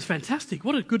 That sounds fantastic.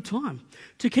 What a good time.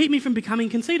 To keep me from becoming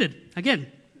conceited.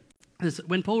 Again,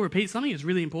 when Paul repeats something, it's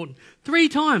really important. 3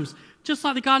 times, just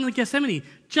like the Garden of Gethsemane,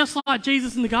 just like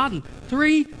Jesus in the garden.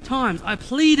 3 times. I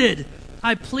pleaded.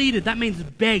 That means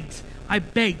begged. I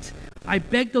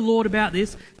begged the Lord about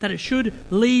this, that it should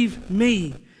leave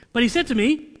me. But he said to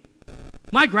me,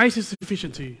 my grace is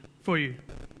sufficient for you.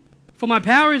 For my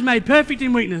power is made perfect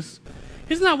in weakness.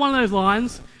 Isn't that one of those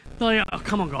lines? They're like, oh,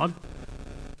 come on, God.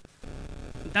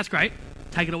 That's great.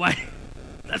 Take it away.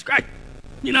 That's great.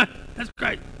 You know, that's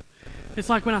great. It's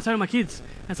like when I say to my kids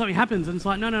and something happens and it's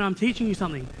like, no, I'm teaching you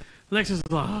something. Alexis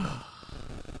is like, oh.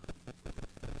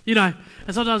 You know,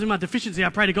 and sometimes in my deficiency I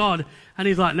pray to God and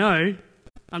he's like, no,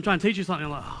 I'm trying to teach you something.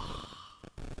 I'm like, oh.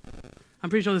 I'm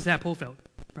pretty sure this is how Paul felt,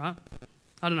 right?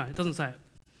 I don't know, it doesn't say it.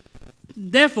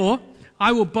 Therefore,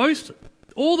 I will boast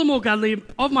all the more gladly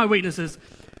of my weaknesses,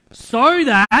 so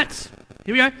that,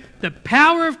 here we go, the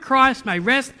power of Christ may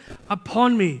rest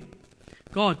upon me.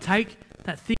 God, take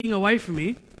that thing away from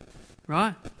me,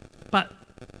 right? But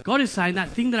God is saying that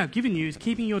thing that I've given you is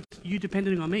keeping you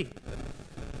dependent on me.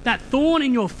 That thorn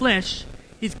in your flesh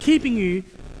is keeping you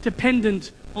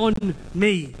dependent on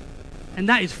me. And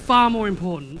that is far more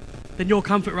important than your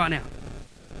comfort right now.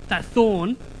 That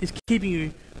thorn is keeping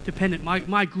you dependent.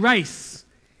 My grace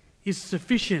is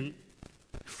sufficient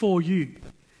for you.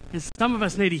 And some of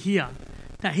us need to hear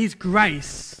that his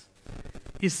grace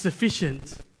is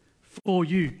sufficient for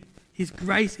you. His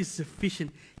grace is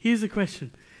sufficient. Here's the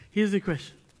question.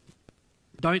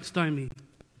 Don't stone me.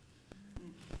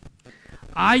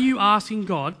 Are you asking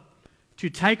God to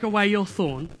take away your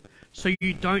thorn so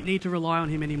you don't need to rely on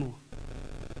him anymore?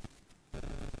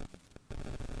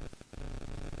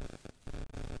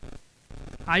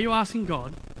 Are you asking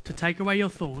God to take away your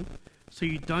thorn so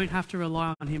you don't have to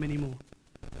rely on him anymore?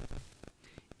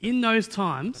 In those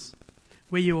times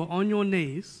where you were on your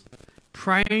knees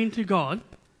praying to God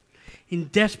in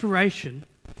desperation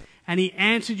and he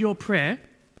answered your prayer,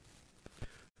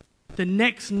 the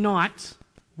next night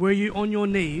were you on your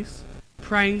knees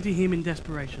praying to him in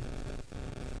desperation?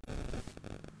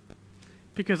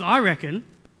 Because I reckon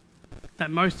that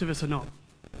most of us are not.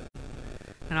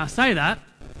 And I say that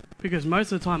because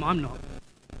most of the time I'm not.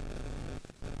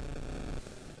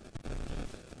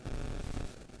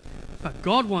 But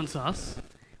God wants us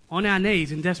on our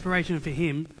knees in desperation for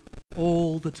him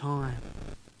all the time.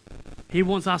 He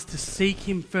wants us to seek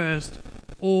him first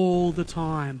all the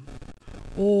time.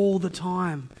 All the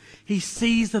time. He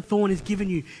sees the thorn he's given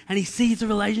you and he sees the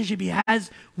relationship he has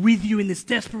with you in this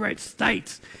desperate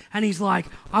state. And he's like,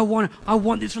 I want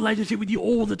this relationship with you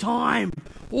all the time.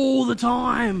 All the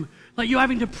time. Like you're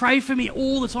having to pray for me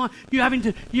all the time. You're having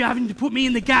to put me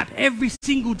in the gap every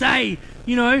single day,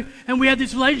 you know? And we have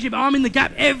this relationship. I'm in the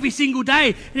gap every single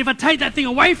day. And if I take that thing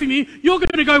away from you, you're going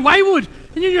to go wayward.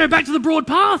 And you're going to go back to the broad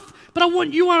path.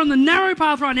 But you are on the narrow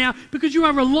path right now because you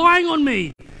are relying on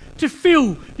me to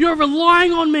fill. You're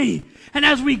relying on me. And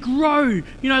as we grow,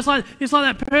 you know, it's like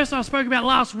that person I spoke about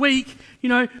last week, you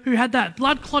know, who had that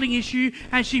blood clotting issue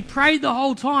and she prayed the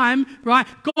whole time, right?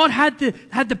 God had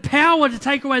the power to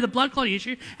take away the blood clotting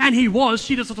issue, and he was.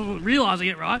 She just wasn't realizing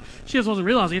it, right? She just wasn't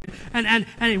realizing it. And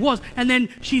it was. And then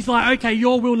she's like, okay,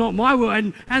 your will, not my will.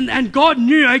 And God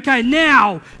knew, okay,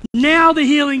 now the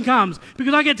healing comes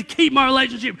because I get to keep my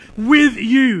relationship with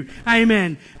you.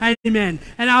 Amen. Amen.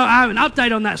 And I have an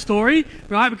update on that story,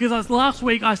 right? Because last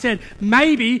week I said,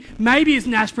 maybe it's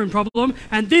an aspirin problem.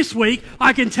 And this week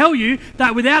I can tell you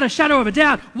that without a shadow of a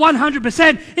doubt,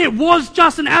 100%, it was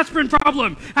just an aspirin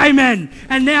problem. Amen.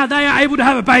 And now they are able to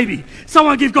have a baby.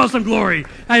 Someone give God some glory.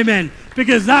 Amen.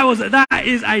 Because that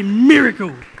is a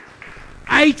miracle.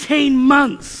 18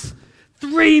 months,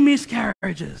 3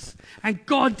 miscarriages. And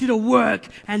God did a work,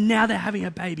 and now they're having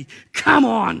a baby. Come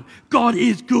on. God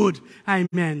is good.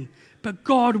 Amen. But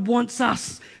God wants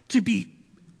us to be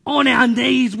on our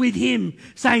knees with him,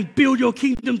 saying, build your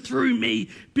kingdom through me.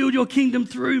 Build your kingdom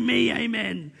through me.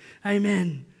 Amen.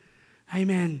 Amen.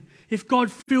 Amen. If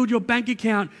God filled your bank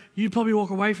account, you'd probably walk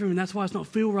away from him. That's why it's not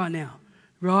filled right now,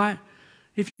 right?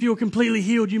 If you're completely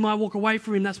healed, you might walk away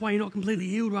from him. That's why you're not completely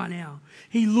healed right now.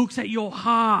 He looks at your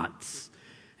hearts.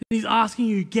 And he's asking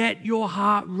you, get your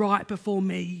heart right before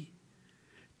me.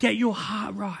 Get your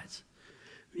heart right.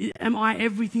 Am I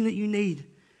everything that you need?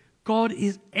 God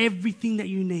is everything that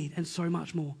you need and so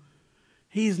much more.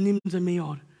 He is Nimza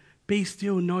Meod. Be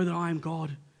still, know that I am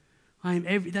God. I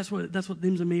am that's what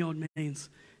Nimza Meod means.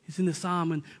 It's in the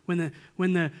psalm. And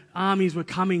when the armies were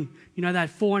coming, you know, they had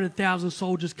 400,000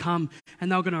 soldiers come,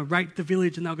 and they were going to rape the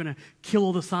village, and they were going to kill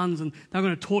all the sons, and they were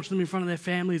going to torture them in front of their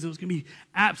families. It was going to be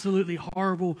absolutely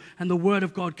horrible. And the word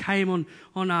of God came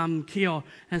on Kio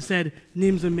and said,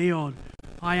 Nimza Meod,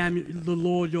 I am the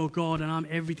Lord your God, and I'm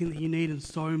everything that you need and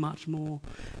so much more.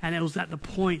 And it was at the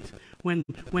point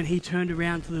when he turned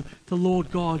around to the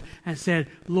Lord God and said,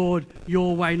 Lord,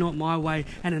 your way, not my way.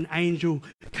 And an angel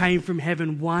came from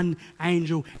heaven, one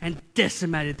angel, and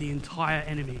decimated the entire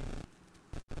enemy.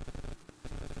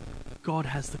 God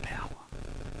has the power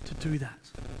to do that.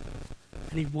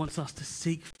 And he wants us to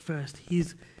seek first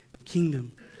his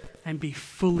kingdom and be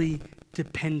fully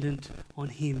dependent on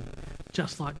him,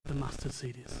 just like the mustard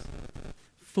seed is.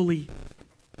 Fully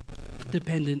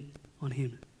dependent on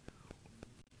him.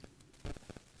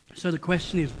 So the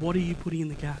question is, what are you putting in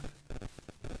the gap?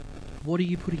 What are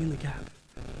you putting in the gap?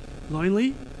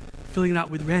 Lonely? Filling it up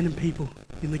with random people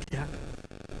in the gap.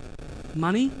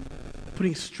 Money?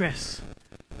 Putting stress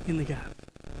in the gap.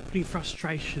 Putting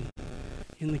frustration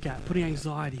in the gap. Putting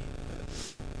anxiety.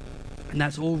 And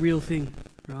that's all real thing,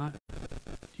 right?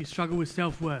 Do you struggle with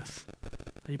self-worth?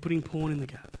 Are you putting porn in the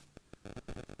gap?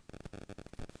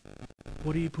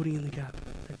 What are you putting in the gap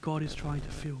that God is trying to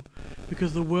fill?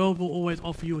 Because the world will always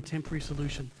offer you a temporary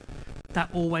solution. That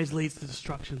always leads to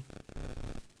destruction.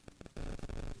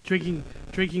 Drinking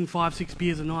 5-6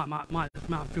 beers a night might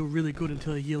feel really good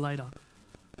until a year later,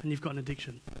 and you've got an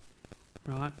addiction,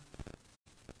 right?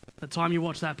 The time you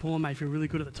watch that porn may feel really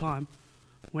good at the time.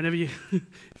 Whenever it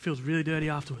feels really dirty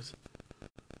afterwards,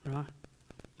 right?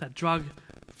 That drug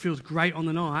feels great on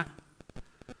the night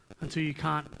until you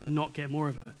can't not get more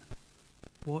of it.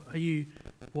 What are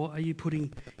you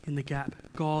putting in the gap?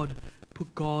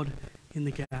 Put God in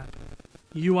the gap.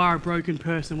 You are a broken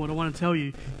person. What I want to tell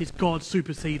you is God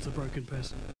supersedes a broken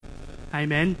person.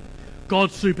 Amen.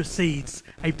 God supersedes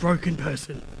a broken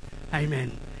person.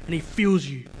 Amen. And he fills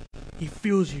you. He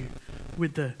fills you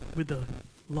with the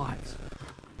light.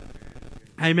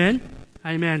 Amen.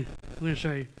 Amen. I'm going to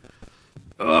show you.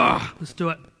 Let's do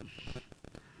it.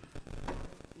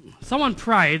 Someone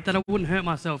prayed that I wouldn't hurt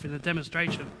myself in the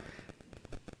demonstration.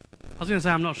 I was going to say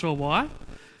I'm not sure why.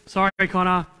 Sorry,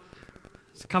 Connor.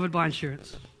 It's covered by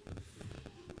insurance.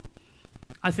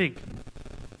 I think.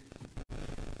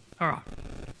 All right.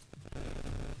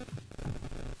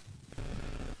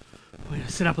 We're going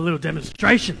to set up a little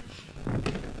demonstration.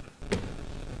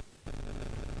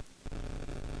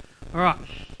 All right.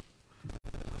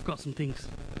 I've got some things.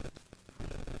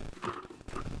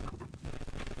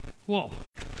 Whoa.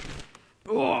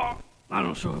 Oh, I'm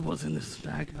not sure what's in this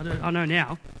bag. I know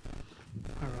now.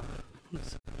 All right.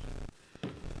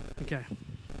 Okay.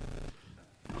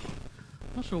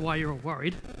 Not sure why you're all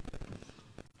worried.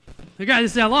 Okay,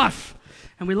 this is our life.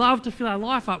 And we love to fill our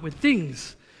life up with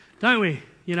things, don't we?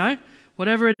 You know?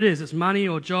 Whatever it is. It's money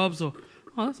or jobs or...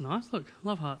 Oh, that's nice. Look,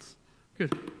 love hearts.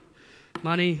 Good.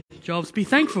 Money, jobs. Be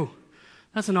thankful.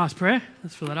 That's a nice prayer.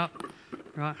 Let's fill that up.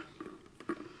 Right.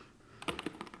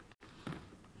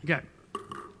 Okay.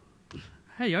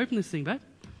 Hey, you open this thing, babe.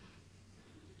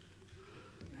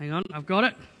 Hang on, I've got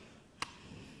it.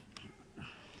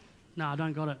 No, I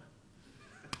don't got it.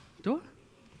 Do I?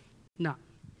 No.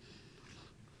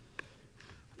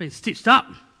 I've been stitched up.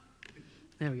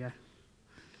 There we go.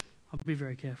 I'll be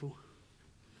very careful.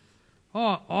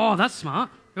 Oh, that's smart.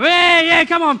 Yeah,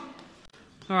 come on.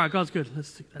 All right, God's good. Let's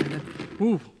stick that in there.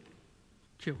 Ooh,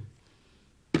 chill.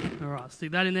 All right,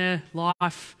 stick that in there.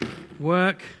 Life,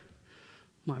 work,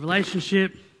 my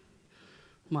relationship,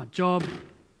 my job,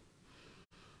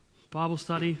 Bible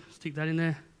study. Stick that in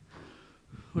there.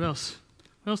 What else?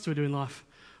 What else do we do in life?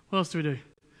 What else do we do?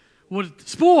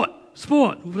 Sport.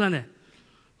 We'll put that in there.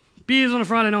 Beers on a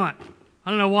Friday night. I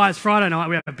don't know why it's Friday night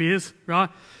we have beers, right?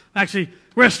 Actually,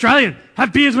 we're Australian.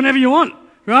 Have beers whenever you want,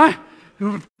 right?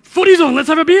 Footy's on. Let's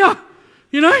have a beer.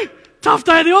 You know? Tough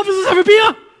day at the office. Let's have a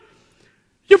beer.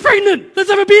 You're pregnant. Let's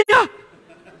have a beer.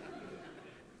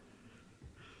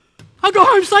 I'll go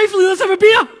home safely. Let's have a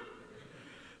beer.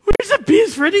 We use the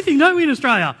beers for anything, don't we, in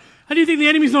Australia? How do you think the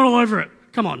enemy's not all over it?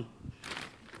 Come on.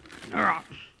 All right.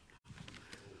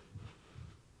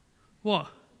 What?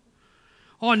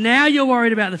 Oh, now you're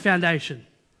worried about the foundation.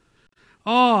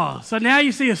 Oh, so now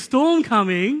you see a storm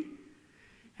coming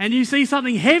and you see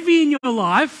something heavy in your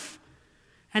life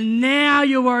and now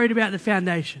you're worried about the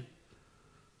foundation.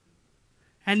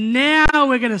 And now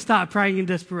we're going to start praying in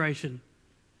desperation.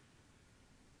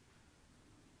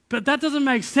 But that doesn't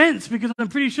make sense because I'm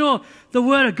pretty sure the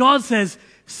Word of God says,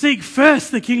 seek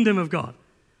first the kingdom of God.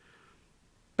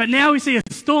 But now we see a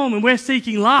storm and we're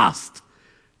seeking last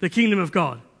the kingdom of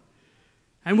God.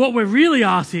 And what we're really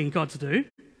asking God to do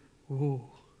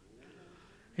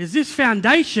is this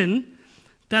foundation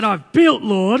that I've built,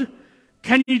 Lord,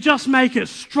 can you just make it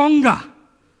stronger?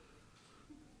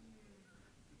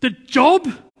 The job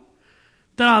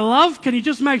that I love, can you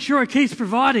just make sure it keeps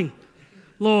providing,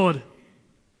 Lord?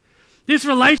 This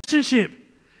relationship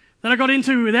that I got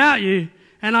into without you,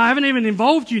 and I haven't even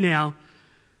involved you now.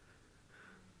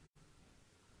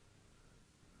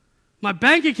 My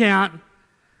bank account,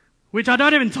 which I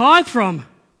don't even tithe from,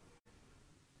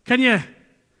 can you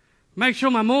make sure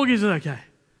my mortgage is okay?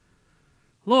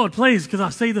 Lord, please, because I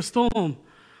see the storm.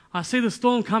 I see the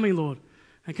storm coming, Lord.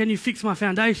 And can you fix my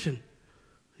foundation?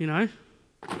 You know?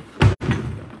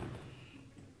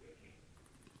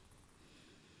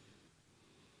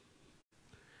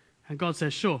 And God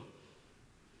says, sure,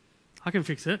 I can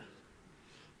fix it.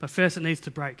 But first it needs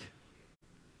to break.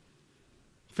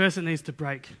 First it needs to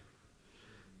break.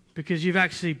 Because you've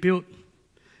actually built,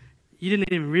 you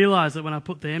didn't even realize that when I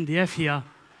put the MDF here,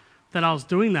 that I was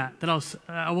doing that. That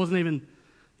I wasn't even,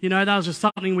 you know, that was just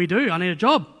something we do. I need a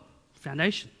job,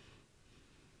 foundation.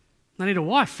 I need a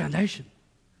wife, foundation.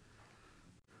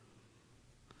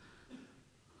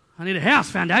 I need a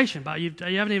house, foundation. But you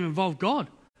haven't even involved God.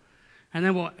 And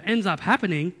then what ends up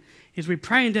happening is we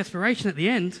pray in desperation at the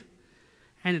end,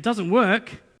 and it doesn't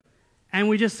work, and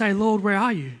we just say, Lord, where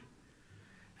are you?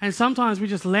 And sometimes we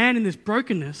just land in this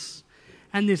brokenness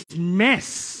and this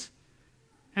mess,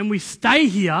 and we stay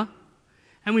here,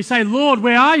 and we say, Lord,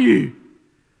 where are you?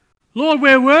 Lord,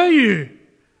 where were you?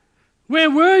 Where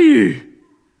were you?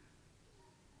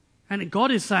 And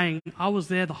God is saying, I was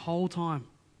there the whole time.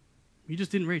 You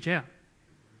just didn't reach out.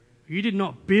 You did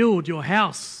not build your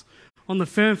house on the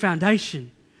firm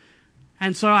foundation.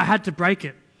 And so I had to break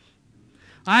it.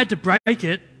 I had to break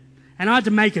it, and I had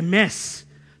to make a mess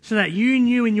so that you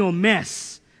knew in your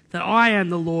mess that I am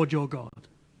the Lord your God.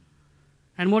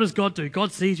 And what does God do?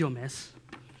 God sees your mess.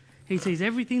 He sees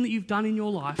everything that you've done in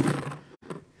your life,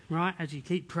 right? As you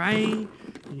keep praying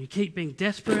and you keep being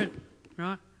desperate,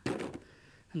 right?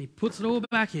 And he puts it all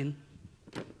back in.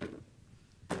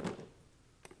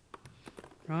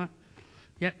 Right?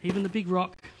 Yep, even the big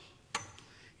rock.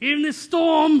 Even this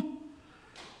storm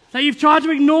that you've tried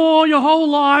to ignore your whole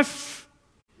life,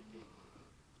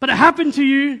 but it happened to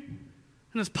you,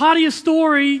 and it's part of your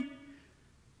story,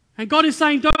 and God is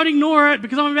saying, don't ignore it,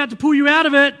 because I'm about to pull you out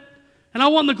of it, and I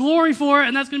want the glory for it,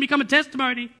 and that's going to become a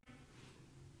testimony.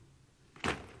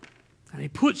 And he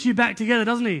puts you back together,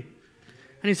 doesn't he?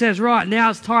 And he says, right, now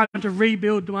it's time to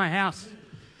rebuild my house.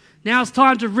 Now it's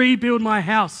time to rebuild my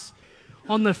house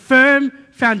on the firm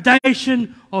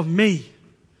foundation of me.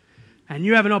 And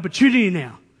you have an opportunity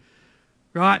now,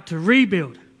 right, to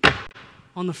rebuild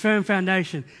on the firm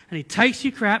foundation. And he takes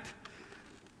your crap,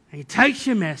 and he takes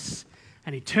your mess,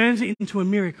 and he turns it into a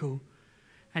miracle.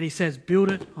 And he says, build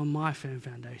it on my firm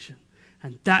foundation.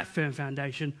 And that firm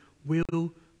foundation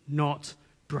will not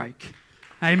break.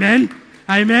 Amen?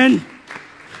 Amen?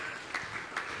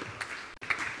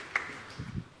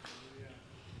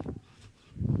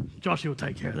 Josh will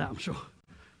take care of that, I'm sure.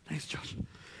 Thanks, Josh.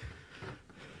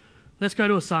 Let's go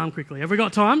to a psalm quickly. Have we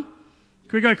got time?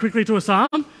 Can we go quickly to a psalm?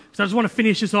 Because I just want to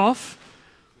finish this off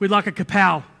with like a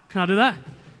kapow. Can I do that?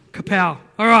 Kapow.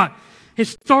 All right.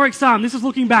 Historic psalm. This is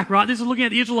looking back, right? This is looking at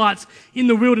the Israelites in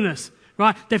the wilderness,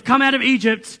 right? They've come out of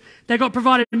Egypt. They got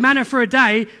provided manna for a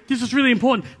day. This is really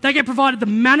important. They get provided the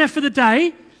manna for the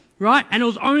day, right? And it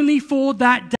was only for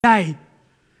that day.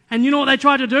 And you know what they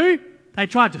tried to do? They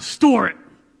tried to store it.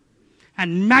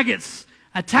 And maggots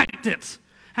attacked it.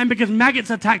 And because maggots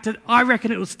attacked it, I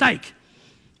reckon it was steak.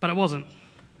 But it wasn't.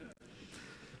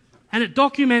 And it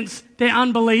documents their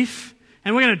unbelief.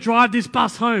 And we're going to drive this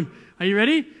bus home. Are you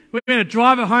ready? We're going to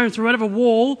drive it home through whatever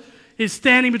wall is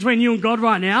standing between you and God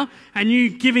right now. And you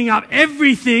giving up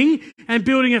everything and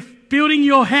building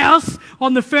your house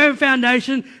on the firm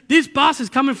foundation. This bus is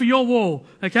coming for your wall.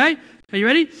 Okay? Are you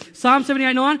ready? Psalm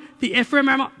 78:9.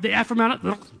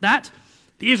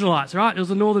 The The Israelites, right? It was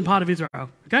the northern part of Israel,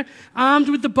 okay? Armed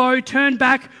with the bow, turned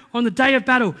back on the day of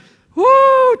battle.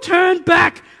 Woo! Turned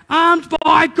back. Armed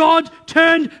by God,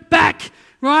 turned back.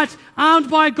 Right? Armed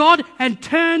by God and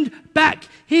turned back.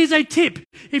 Here's a tip.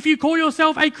 If you call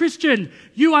yourself a Christian,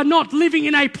 you are not living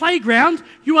in a playground.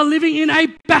 You are living in a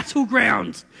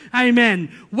battleground.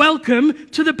 Amen. Welcome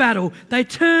to the battle. They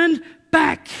turned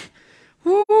back.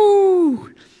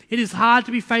 Woo! It is hard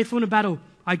to be faithful in a battle.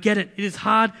 I get it. It is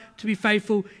hard to be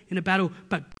faithful in a battle.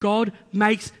 But God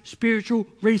makes spiritual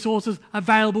resources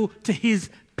available to His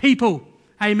people.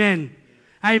 Amen.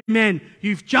 Amen.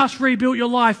 You've just rebuilt your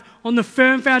life on the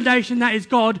firm foundation that is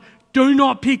God. Do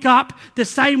not pick up the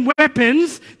same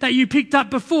weapons that you picked up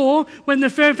before when the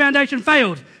firm foundation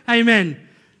failed. Amen.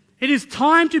 It is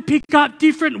time to pick up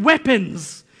different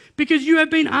weapons because you have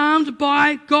been armed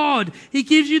by God. He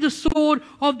gives you the sword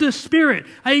of the Spirit.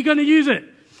 Are you going to use it?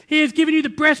 He has given you the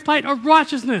breastplate of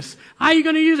righteousness. Are you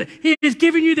going to use it? He has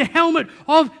given you the helmet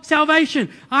of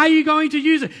salvation. Are you going to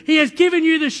use it? He has given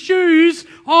you the shoes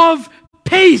of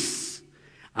peace.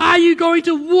 Are you going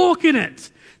to walk in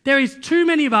it? There is too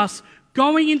many of us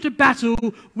going into battle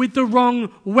with the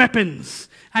wrong weapons.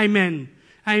 Amen.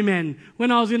 Amen.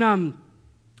 When I was in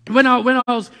when I went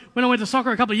to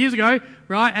soccer a couple of years ago,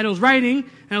 right, and it was raining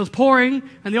and it was pouring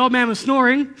and the old man was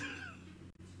snoring.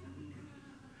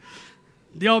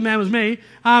 The old man was me.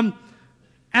 And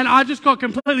I just got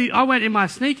I went in my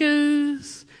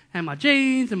sneakers and my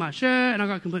jeans and my shirt and I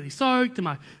got completely soaked and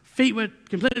my feet were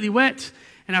completely wet.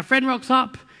 And our friend rocks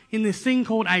up in this thing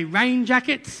called a rain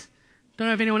jacket. Don't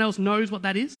know if anyone else knows what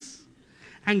that is.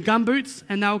 And gumboots,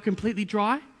 and they were completely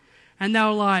dry. And they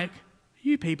were like,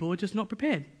 you people are just not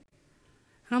prepared.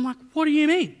 And I'm like, what do you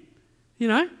mean? You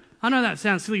know, I know that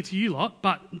sounds silly to you lot,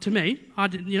 but to me, I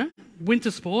did,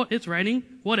 winter sport, it's raining,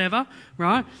 whatever,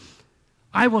 right?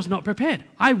 I was not prepared.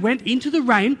 I went into the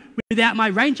rain without my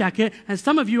rain jacket, and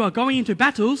some of you are going into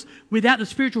battles without the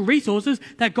spiritual resources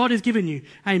that God has given you.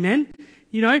 Amen?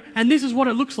 And this is what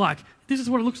it looks like. This is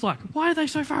what it looks like. Why are they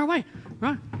so far away?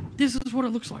 Right? This is what it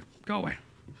looks like. Go away.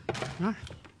 Right?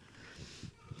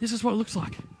 This is what it looks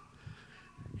like.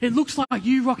 It looks like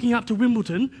you rocking up to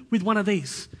Wimbledon with one of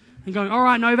these and going, all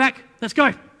right, Novak, let's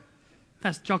go.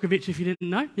 That's Djokovic if you didn't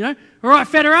know, All right,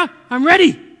 Federer, I'm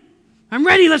ready. I'm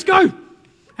ready, let's go.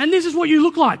 And this is what you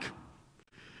look like.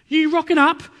 You rocking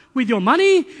up with your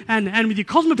money and with your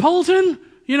Cosmopolitan,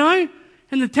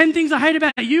 and the 10 things I hate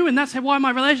about you, and that's why my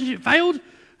relationship failed,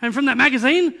 and from that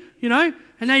magazine, and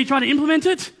now you try to implement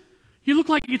it. You look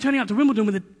like you're turning up to Wimbledon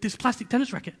with this plastic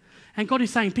tennis racket. And God is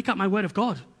saying, pick up my word of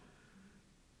God,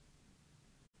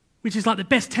 which is like the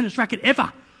best tennis racket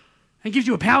ever, and gives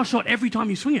you a power shot every time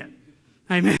you swing it.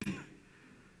 Amen.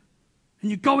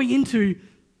 And you're going into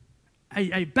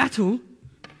a battle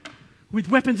with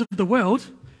weapons of the world,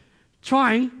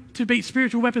 trying to beat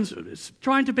spiritual battles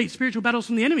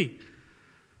from the enemy.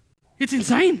 It's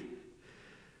insane.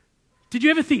 Did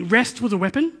you ever think rest was a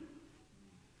weapon?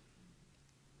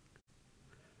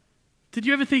 Did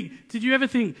you ever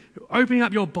think opening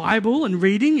up your Bible and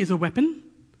reading is a weapon?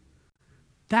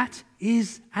 That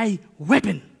is a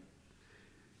weapon.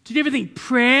 Did you ever think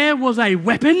prayer was a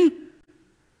weapon?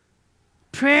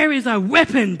 Prayer is a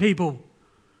weapon, people.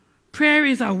 Prayer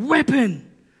is a weapon.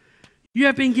 You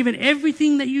have been given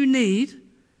everything that you need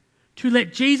to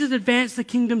let Jesus advance the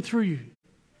kingdom through you.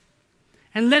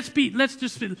 And let's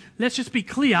just be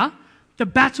clear. The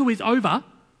battle is over.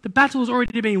 The battle has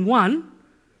already been won.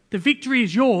 The victory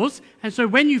is yours. And so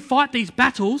when you fight these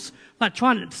battles, like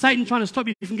Satan trying to stop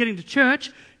you from getting to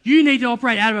church, you need to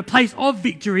operate out of a place of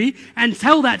victory and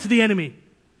tell that to the enemy.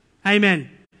 Amen.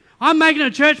 I'm making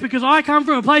a church because I come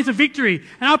from a place of victory,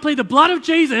 and I plead the blood of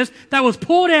Jesus that was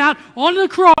poured out on the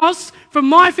cross for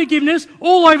my forgiveness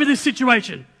all over this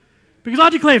situation. Because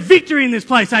I declare victory in this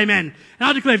place, amen. And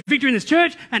I declare victory in this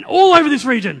church and all over this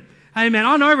region. Amen.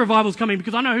 I know revival's coming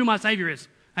because I know who my Savior is.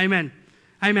 Amen.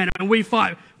 Amen. And we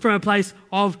fight from a place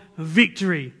of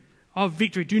victory. Of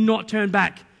victory. Do not turn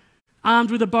back.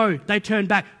 Armed with a bow, they turn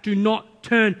back. Do not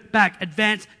turn back.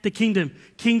 Advance the kingdom.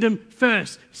 Kingdom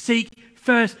first. Seek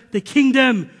first the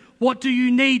kingdom. What do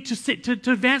you need to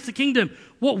advance the kingdom?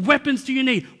 What weapons do you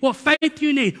need? What faith do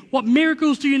you need? What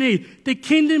miracles do you need? The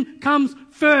kingdom comes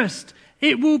first.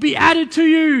 It will be added to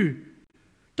you.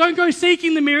 Don't go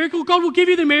seeking the miracle. God will give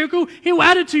you the miracle. He will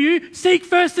add it to you. Seek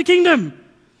first the kingdom.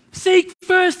 Seek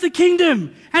first the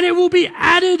kingdom, and it will be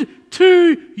added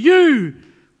to you.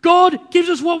 God gives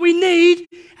us what we need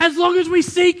as long as we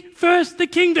seek first the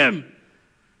kingdom.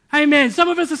 Amen. Some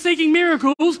of us are seeking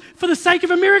miracles for the sake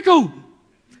of a miracle.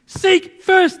 Seek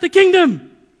first the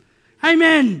kingdom.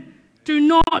 Amen. Do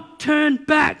not turn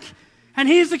back. And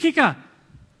here's the kicker.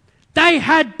 They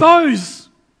had bows.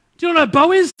 Do you know what a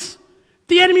bow is?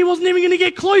 The enemy wasn't even going to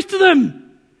get close to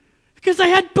them because they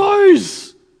had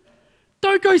bows.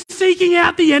 Don't go seeking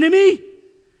out the enemy.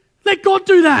 Let God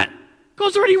do that.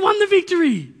 God's already won the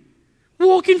victory.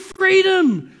 Walk in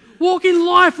freedom. Walk in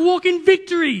life. Walk in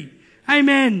victory.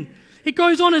 Amen. It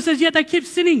goes on and says, yet they kept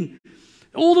sinning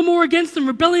all the more against them,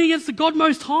 rebelling against the God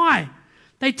Most High.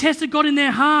 They tested God in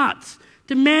their hearts,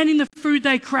 demanding the food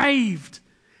they craved.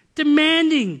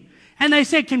 Demanding. And they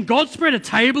said, can God spread a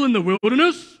table in the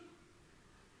wilderness?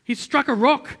 He struck a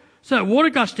rock so that water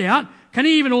gushed out. Can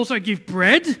he even also give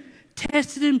bread?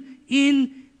 Tested him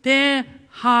in their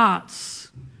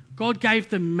hearts. God gave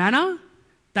them manna.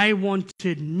 They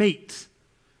wanted meat.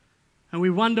 And we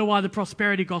wonder why the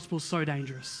prosperity gospel is so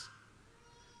dangerous.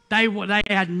 They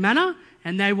had manna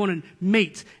and they wanted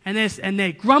meat. And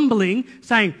they're grumbling,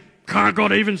 saying, can't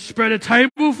God even spread a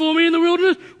table for me in the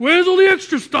wilderness? Where's all the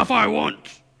extra stuff I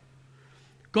want?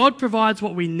 God provides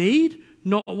what we need,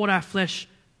 not what our flesh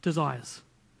desires.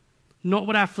 Not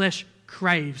what our flesh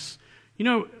craves. You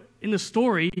know, in the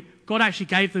story, God actually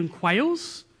gave them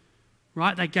quails,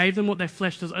 right? They gave them what their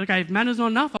flesh does. Okay, if manna's not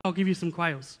enough, I'll give you some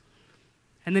quails.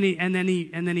 And then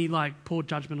he like poured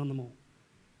judgment on them all.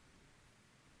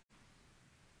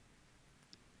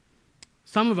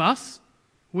 Some of us,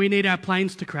 we need our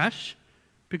planes to crash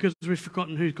because we've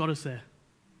forgotten who's got us there.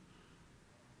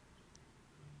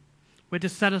 We're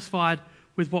dissatisfied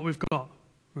with what we've got,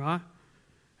 right?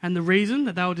 And the reason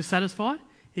that they were dissatisfied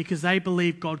is because they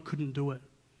believed God couldn't do it.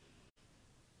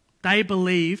 They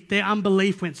believed, their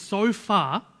unbelief went so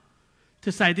far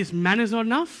to say, this manna's not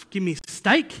enough, give me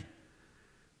steak.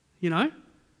 You know,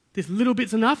 this little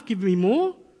bit's enough, give me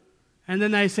more. And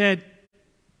then they said,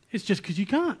 it's just because you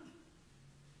can't.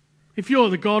 If you're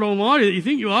the God Almighty that you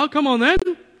think you are, come on then.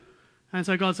 And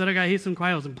so God said, okay, here's some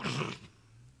quails. And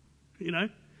you know,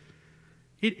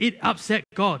 it upset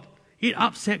God. It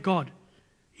upset God.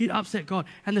 It upset God.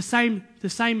 And the same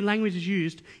language is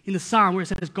used in the Psalm where it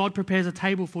says, God prepares a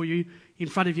table for you in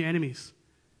front of your enemies.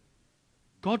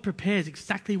 God prepares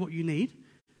exactly what you need,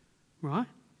 right?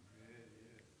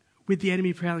 With the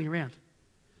enemy prowling around.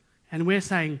 And we're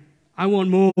saying, I want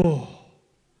more.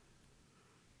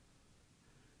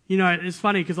 You know, it's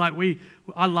funny because like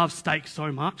I love steak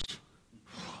so much.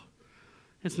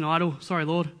 It's an idol, sorry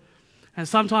Lord. And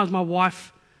sometimes my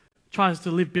wife tries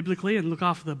to live biblically and look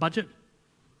after the budget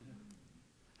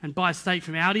and buy steak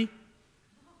from Aldi.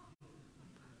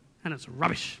 And it's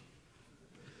rubbish.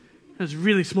 And it's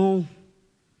really small.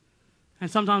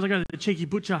 And sometimes I go to the cheeky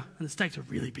butcher and the steaks are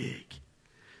really big.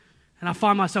 And I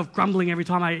find myself grumbling every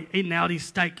time I eat an Aldi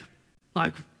steak.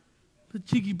 Like, the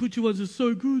cheeky butcher ones are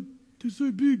so good. They're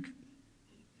so big.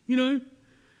 You know?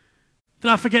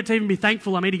 Then I forget to even be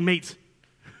thankful I'm eating meat.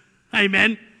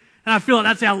 Amen. And I feel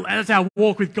like that's our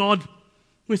walk with God.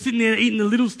 We're sitting there eating the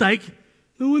little steak.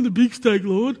 I want the big steak,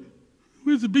 Lord.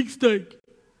 Where's the big steak?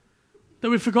 That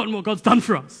we've forgotten what God's done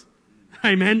for us.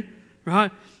 Amen.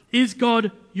 Right? Is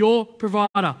God your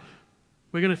provider?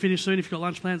 We're going to finish soon. If you've got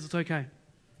lunch plans, it's okay.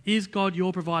 Is God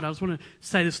your provider? I just want to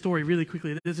say this story really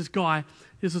quickly. There's this guy.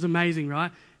 This is amazing,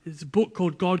 right? It's a book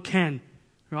called God Can,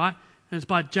 right? And it's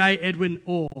by J. Edwin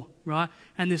Orr, right?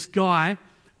 And this guy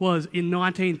was in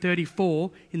 1934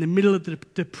 in the middle of the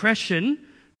Depression,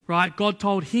 right? God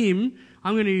told him,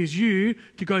 I'm going to use you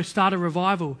to go start a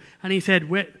revival. And he said,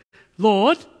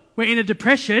 Lord, we're in a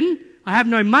depression. I have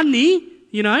no money,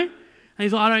 you know. And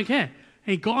he's like, I don't care.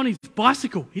 And he got on his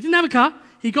bicycle. He didn't have a car.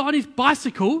 He got on his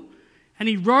bicycle and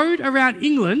he rode around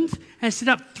England and set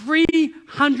up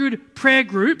 300 prayer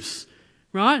groups,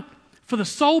 right, for the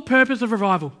sole purpose of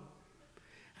revival.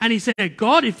 And he said,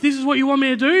 God, if this is what you want me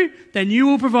to do, then you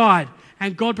will provide.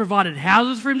 And God provided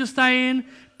houses for him to stay in,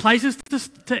 places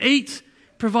to eat,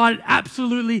 provided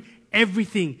absolutely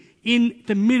everything in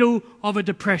the middle of a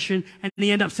depression. And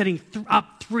he ended up setting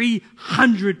up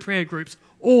 300 prayer groups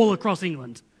all across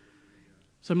England.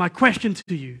 So my question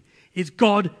to you is,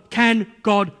 can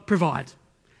God provide?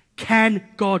 Can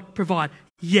God provide?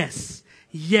 Yes.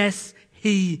 Yes,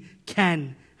 he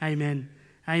can. Amen.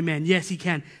 Amen. Yes, he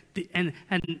can. And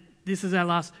this is our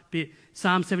last bit.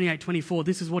 Psalm 78:24.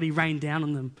 This is what he rained down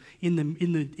on them in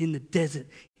the desert,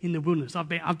 in the wilderness.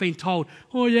 I've been told,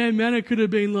 oh yeah, man, it could have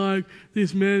been like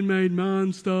this man-made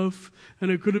man stuff, and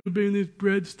it could have been this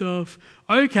bread stuff.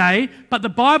 Okay, but the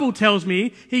Bible tells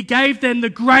me he gave them the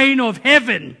grain of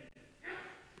heaven.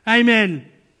 Amen.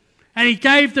 And he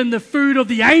gave them the food of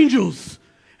the angels.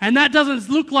 And that doesn't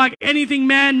look like anything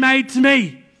man-made to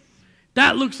me.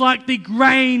 That looks like the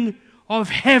grain of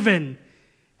heaven.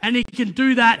 And he can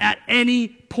do that at any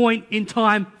point in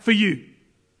time for you.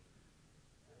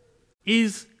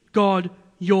 Is God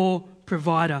your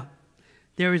provider?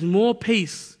 There is more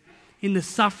peace in the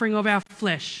suffering of our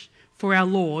flesh for our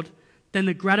Lord than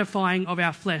the gratifying of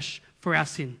our flesh for our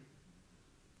sin.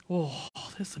 Oh,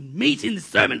 there's some meat in the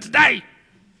sermon today.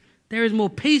 There is more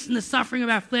peace in the suffering of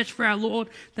our flesh for our Lord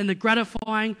than the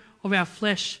gratifying of our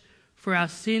flesh for our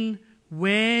sin.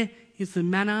 Where is the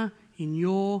manna in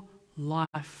your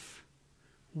life?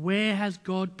 Where has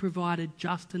God provided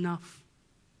just enough?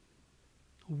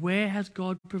 Where has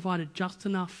God provided just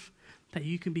enough that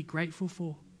you can be grateful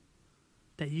for?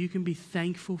 That you can be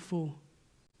thankful for?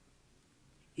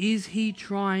 Is he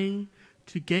trying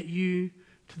to get you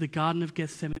to the Garden of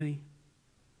Gethsemane?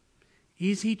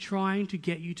 Is he trying to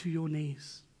get you to your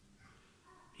knees?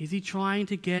 Is he trying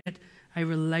to get a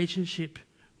relationship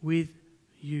with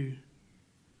you?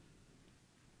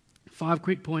 5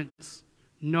 quick points.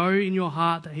 Know in your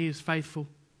heart that he is faithful.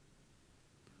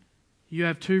 You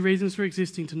have 2 reasons for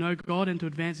existing: to know God and to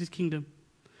advance his kingdom.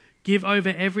 Give over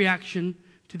every action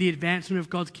to the advancement of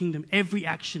God's kingdom. Every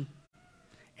action.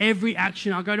 Every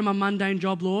action. I'll go to my mundane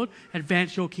job, Lord,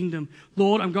 advance your kingdom.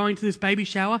 Lord, I'm going to this baby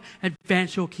shower,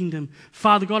 advance your kingdom.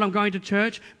 Father God, I'm going to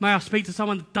church. May I speak to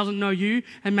someone that doesn't know you,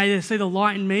 and may they see the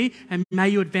light in me, and may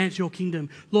you advance your kingdom.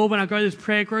 Lord, when I go to this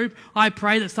prayer group, I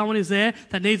pray that someone is there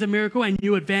that needs a miracle, and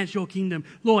you advance your kingdom.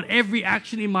 Lord, every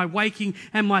action in my waking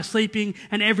and my sleeping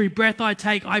and every breath I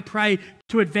take, I pray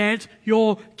to advance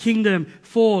your kingdom.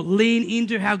 4, lean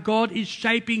into how God is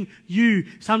shaping you.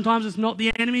 Sometimes it's not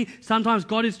the enemy. Sometimes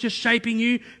God is just shaping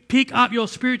you. Pick up your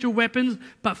spiritual weapons,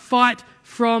 but fight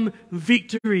from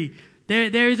victory.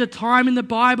 There is a time in the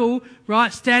Bible,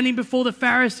 right, standing before the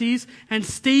Pharisees, and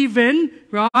Stephen,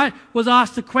 right, was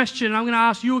asked a question. I'm going to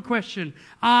ask you a question.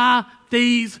 Are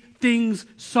these things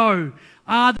so?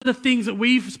 Are the things that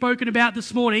we've spoken about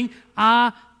this morning,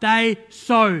 are they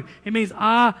so? It means,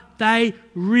 are they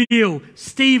real?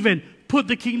 Stephen put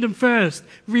the kingdom first,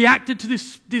 reacted to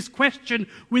this question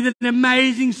with an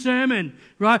amazing sermon,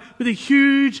 right? With a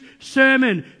huge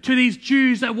sermon to these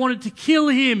Jews that wanted to kill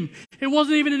him. It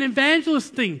wasn't even an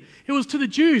evangelist thing. It was to the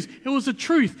Jews. It was the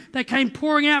truth that came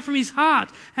pouring out from his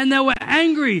heart. And they were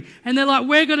angry. And they're like,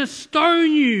 we're going to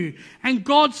stone you. And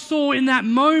God saw in that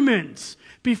moment,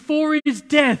 before his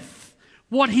death,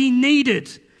 what he needed.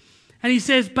 And he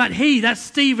says, but he, that's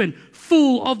Stephen,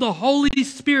 full of the Holy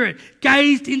Spirit,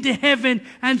 gazed into heaven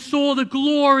and saw the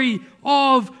glory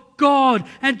of God.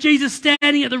 And Jesus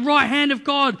standing at the right hand of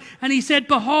God. And he said,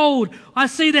 behold, I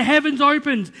see the heavens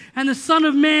opened and the Son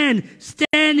of Man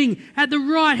standing at the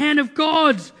right hand of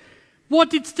God.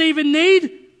 What did Stephen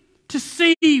need? To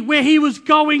see where he was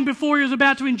going before he was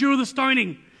about to endure the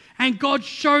stoning. And God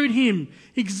showed him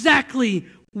exactly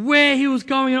where he was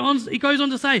going. And he goes on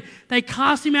to say, they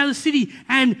cast him out of the city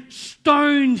and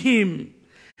stoned him.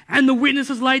 And the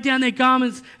witnesses laid down their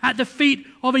garments at the feet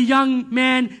of a young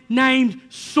man named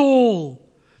Saul.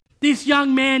 This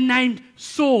young man named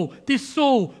Saul, this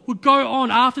Saul would go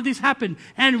on after this happened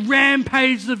and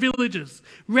rampage the villages,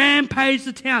 rampage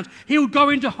the towns. He would go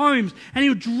into homes and he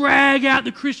would drag out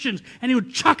the Christians and he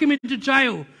would chuck them into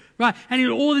jail. Right? And he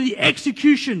would order the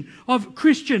execution of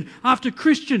Christian after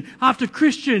Christian after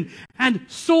Christian. And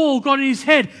Saul got in his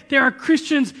head, there are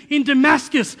Christians in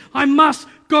Damascus. I must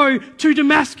go to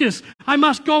Damascus. I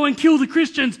must go and kill the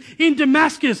Christians in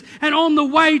Damascus. And on the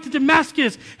way to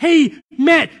Damascus, he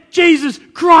met Jesus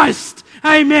Christ.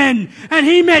 Amen. And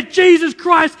he met Jesus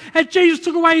Christ, and Jesus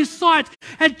took away his sight,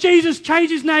 and Jesus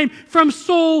changed his name from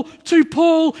Saul to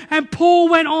Paul, and Paul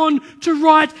went on to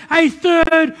write a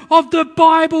third of the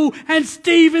Bible, and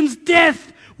Stephen's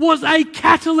death was a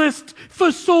catalyst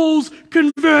for Saul's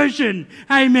conversion.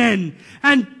 Amen.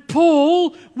 And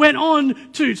Paul went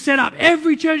on to set up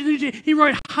every church. He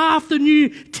wrote half the New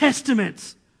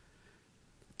Testament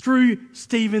through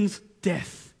Stephen's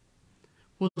death.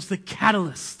 Was the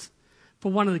catalyst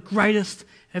for one of the greatest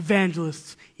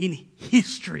evangelists in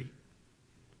history.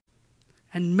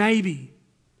 And maybe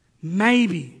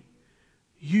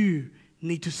you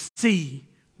need to see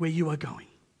where you are going.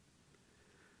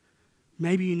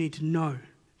 Maybe you need to know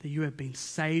that you have been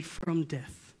saved from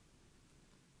death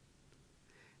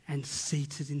and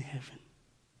seated in heaven.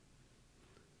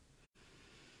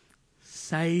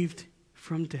 Saved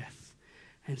from death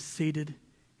and seated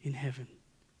in heaven.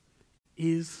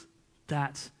 Is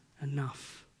that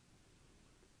enough?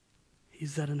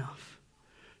 Is that enough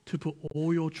to put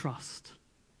all your trust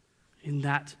in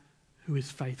that who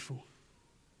is faithful?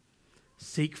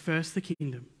 Seek first the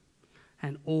kingdom,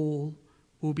 and all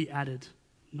will be added.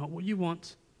 Not what you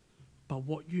want, but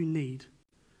what you need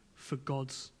for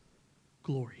God's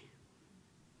glory.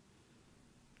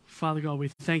 Father God, we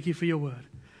thank you for your word.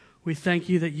 We thank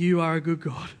you that you are a good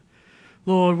God.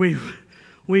 Lord,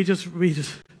 we just,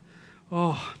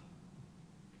 oh.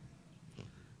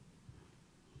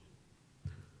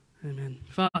 Amen.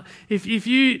 Father, if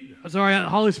you, sorry, the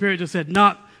Holy Spirit just said,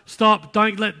 no, stop,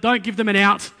 don't give them an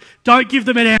out. Don't give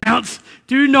them an out.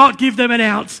 Do not give them an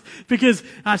out. Because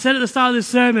I said at the start of this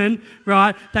sermon,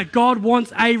 right, that God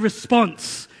wants a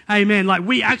response. Amen. Like,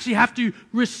 we actually have to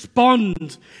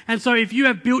respond. And so if you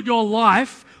have built your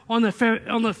life on the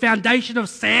foundation of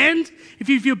sand, if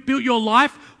you've built your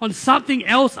life on something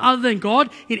else other than God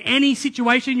in any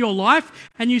situation in your life,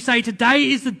 and you say,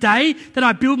 today is the day that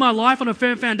I build my life on a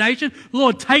firm foundation,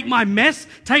 Lord, take my mess,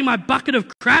 take my bucket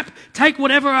of crap, take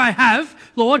whatever I have,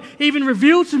 Lord, even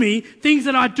reveal to me things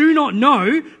that I do not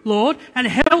know, Lord, and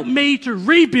help me to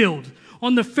rebuild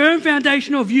on the firm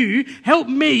foundation of you. Help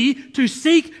me to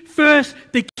seek first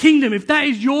the kingdom. If that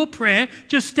is your prayer,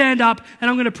 just stand up and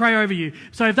I'm going to pray over you.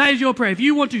 So if that is your prayer, if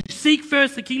you want to seek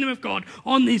first the kingdom of God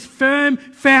on this firm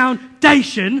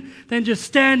foundation, then just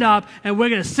stand up and we're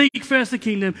going to seek first the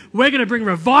kingdom. We're going to bring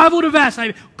revival to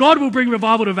Vasse. God will bring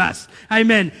revival to Vasse.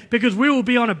 Amen. Because we will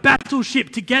be on a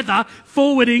battleship together,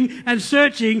 forwarding and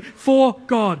searching for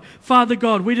God. Father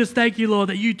God, we just thank you, Lord,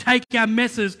 that you take our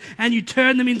messes and you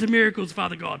turn them into miracles,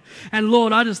 Father God. And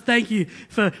Lord, I just thank you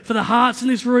for the hearts in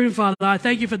this room, Father. I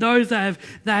thank you for those that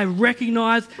have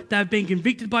recognized, that have been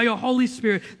convicted by your Holy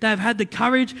Spirit, that have had the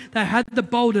courage, that have had the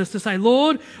boldness to say,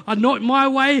 Lord, not my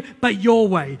way, but your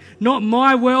way. Not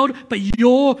my world, but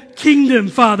your kingdom,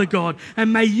 Father God.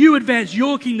 And may you advance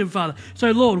your kingdom, Father.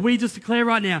 So, Lord, we just declare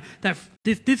right now that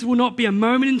this will not be a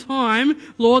moment in time,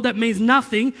 Lord, that means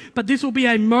nothing, but this will be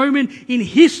a moment in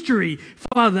history,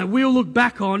 Father, that we'll look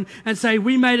back on and say,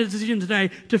 we made a decision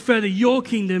today to further your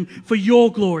kingdom for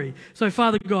your glory. So,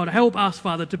 Father God, help us,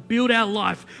 Father, to build our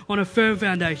life on a firm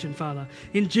foundation, Father.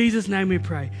 In Jesus' name we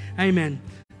pray. Amen.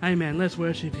 Amen. Let's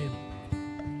worship him.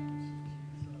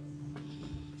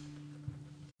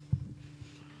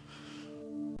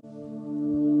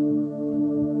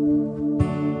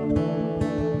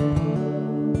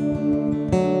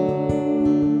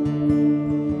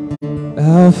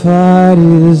 Our fight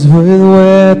is with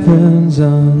weapons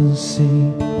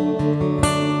unseen.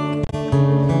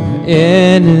 Our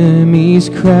enemies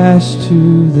crash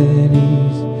to their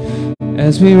knees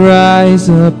as we rise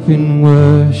up in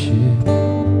worship.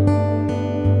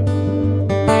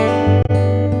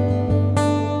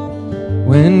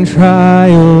 When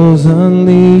trials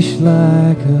unleash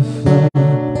like a flood,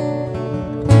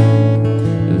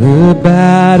 the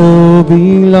battle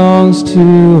belongs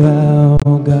to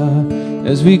our God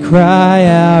as we cry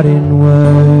out in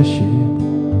worship.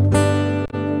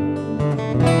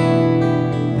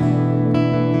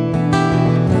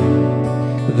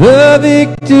 The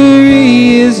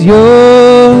victory is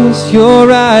yours, you're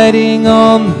riding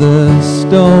on the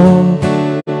storm.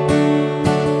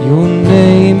 Your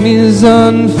name is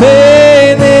unfailing,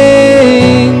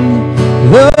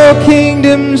 though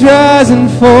kingdoms rise and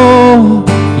fall,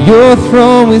 your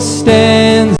throne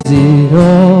withstands it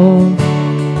all.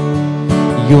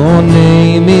 Your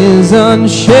name is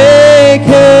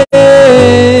unshaken.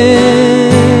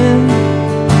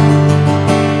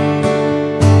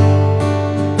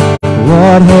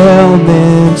 What hell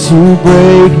meant to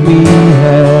break me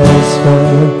has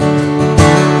fallen.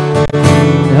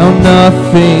 Now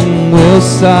nothing will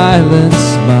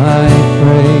silence my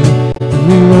praise.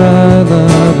 We love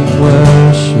and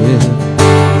worship.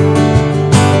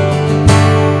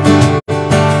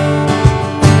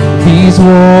 These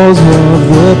walls of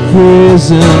the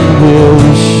prison will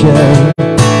be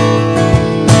shattered.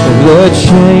 The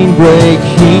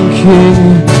chain-breaking King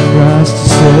rise to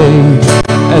save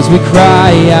as we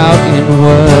cry out in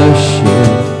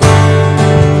worship.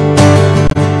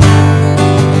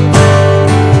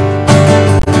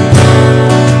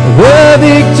 The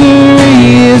victory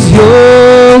is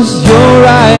yours, you're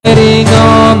riding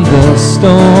on the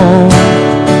storm.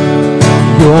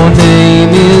 Your name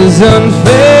is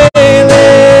unfailing,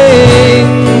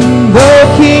 though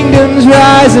kingdoms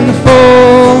rise and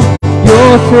fall,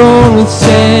 your throne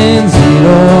withstands it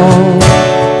all.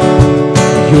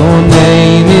 Your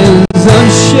name is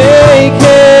unshaken,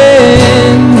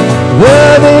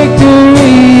 the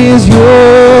victory is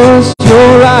yours,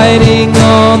 you're riding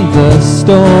on the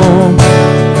storm.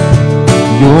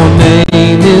 Your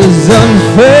name is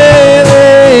unfailing,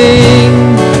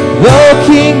 though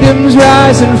kingdoms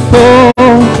rise and fall,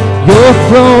 your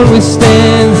throne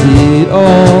withstands it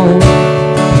all.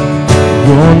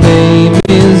 Your name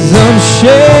is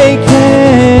unshaken.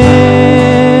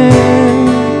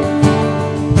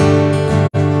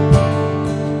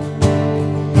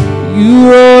 You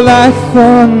roar like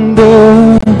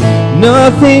thunder,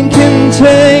 Nothing can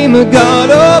tame a God.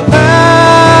 Oh,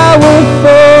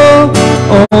 powerful,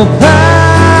 oh,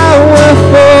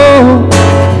 powerful.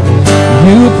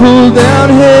 You pull down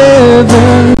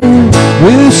heaven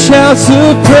with shouts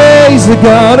of praise, the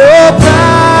God. Oh,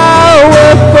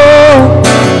 powerful,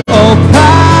 oh,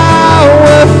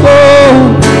 powerful.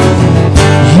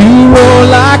 You roar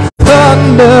like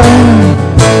thunder.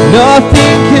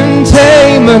 Nothing can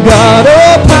tame a God.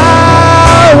 Oh,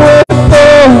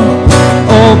 powerful,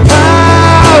 oh,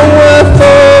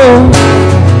 powerful.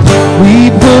 We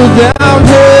pull down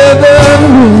heaven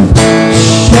with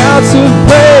shouts of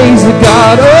praise, the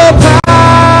God. Oh,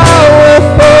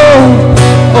 powerful,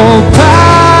 oh,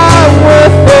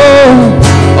 powerful,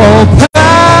 oh,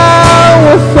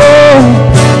 powerful,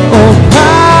 oh,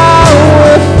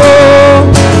 powerful.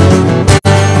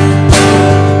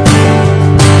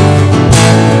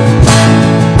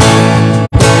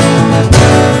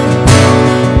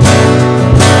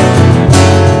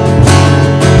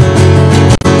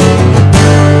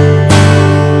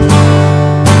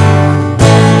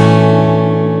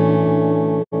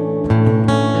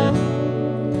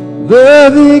 The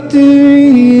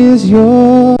victory is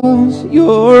yours.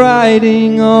 You're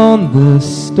riding on the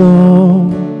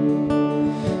storm.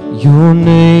 Your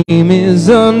name is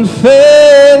unfailing.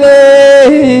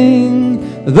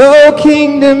 Though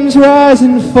kingdoms rise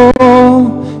and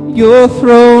fall, your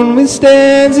throne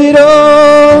withstands it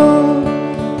all.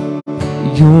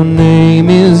 Your name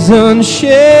is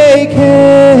unshaken.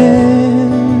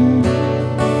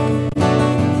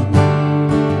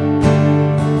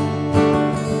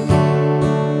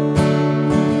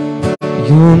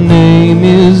 Your name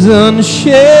is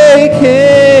unshaken.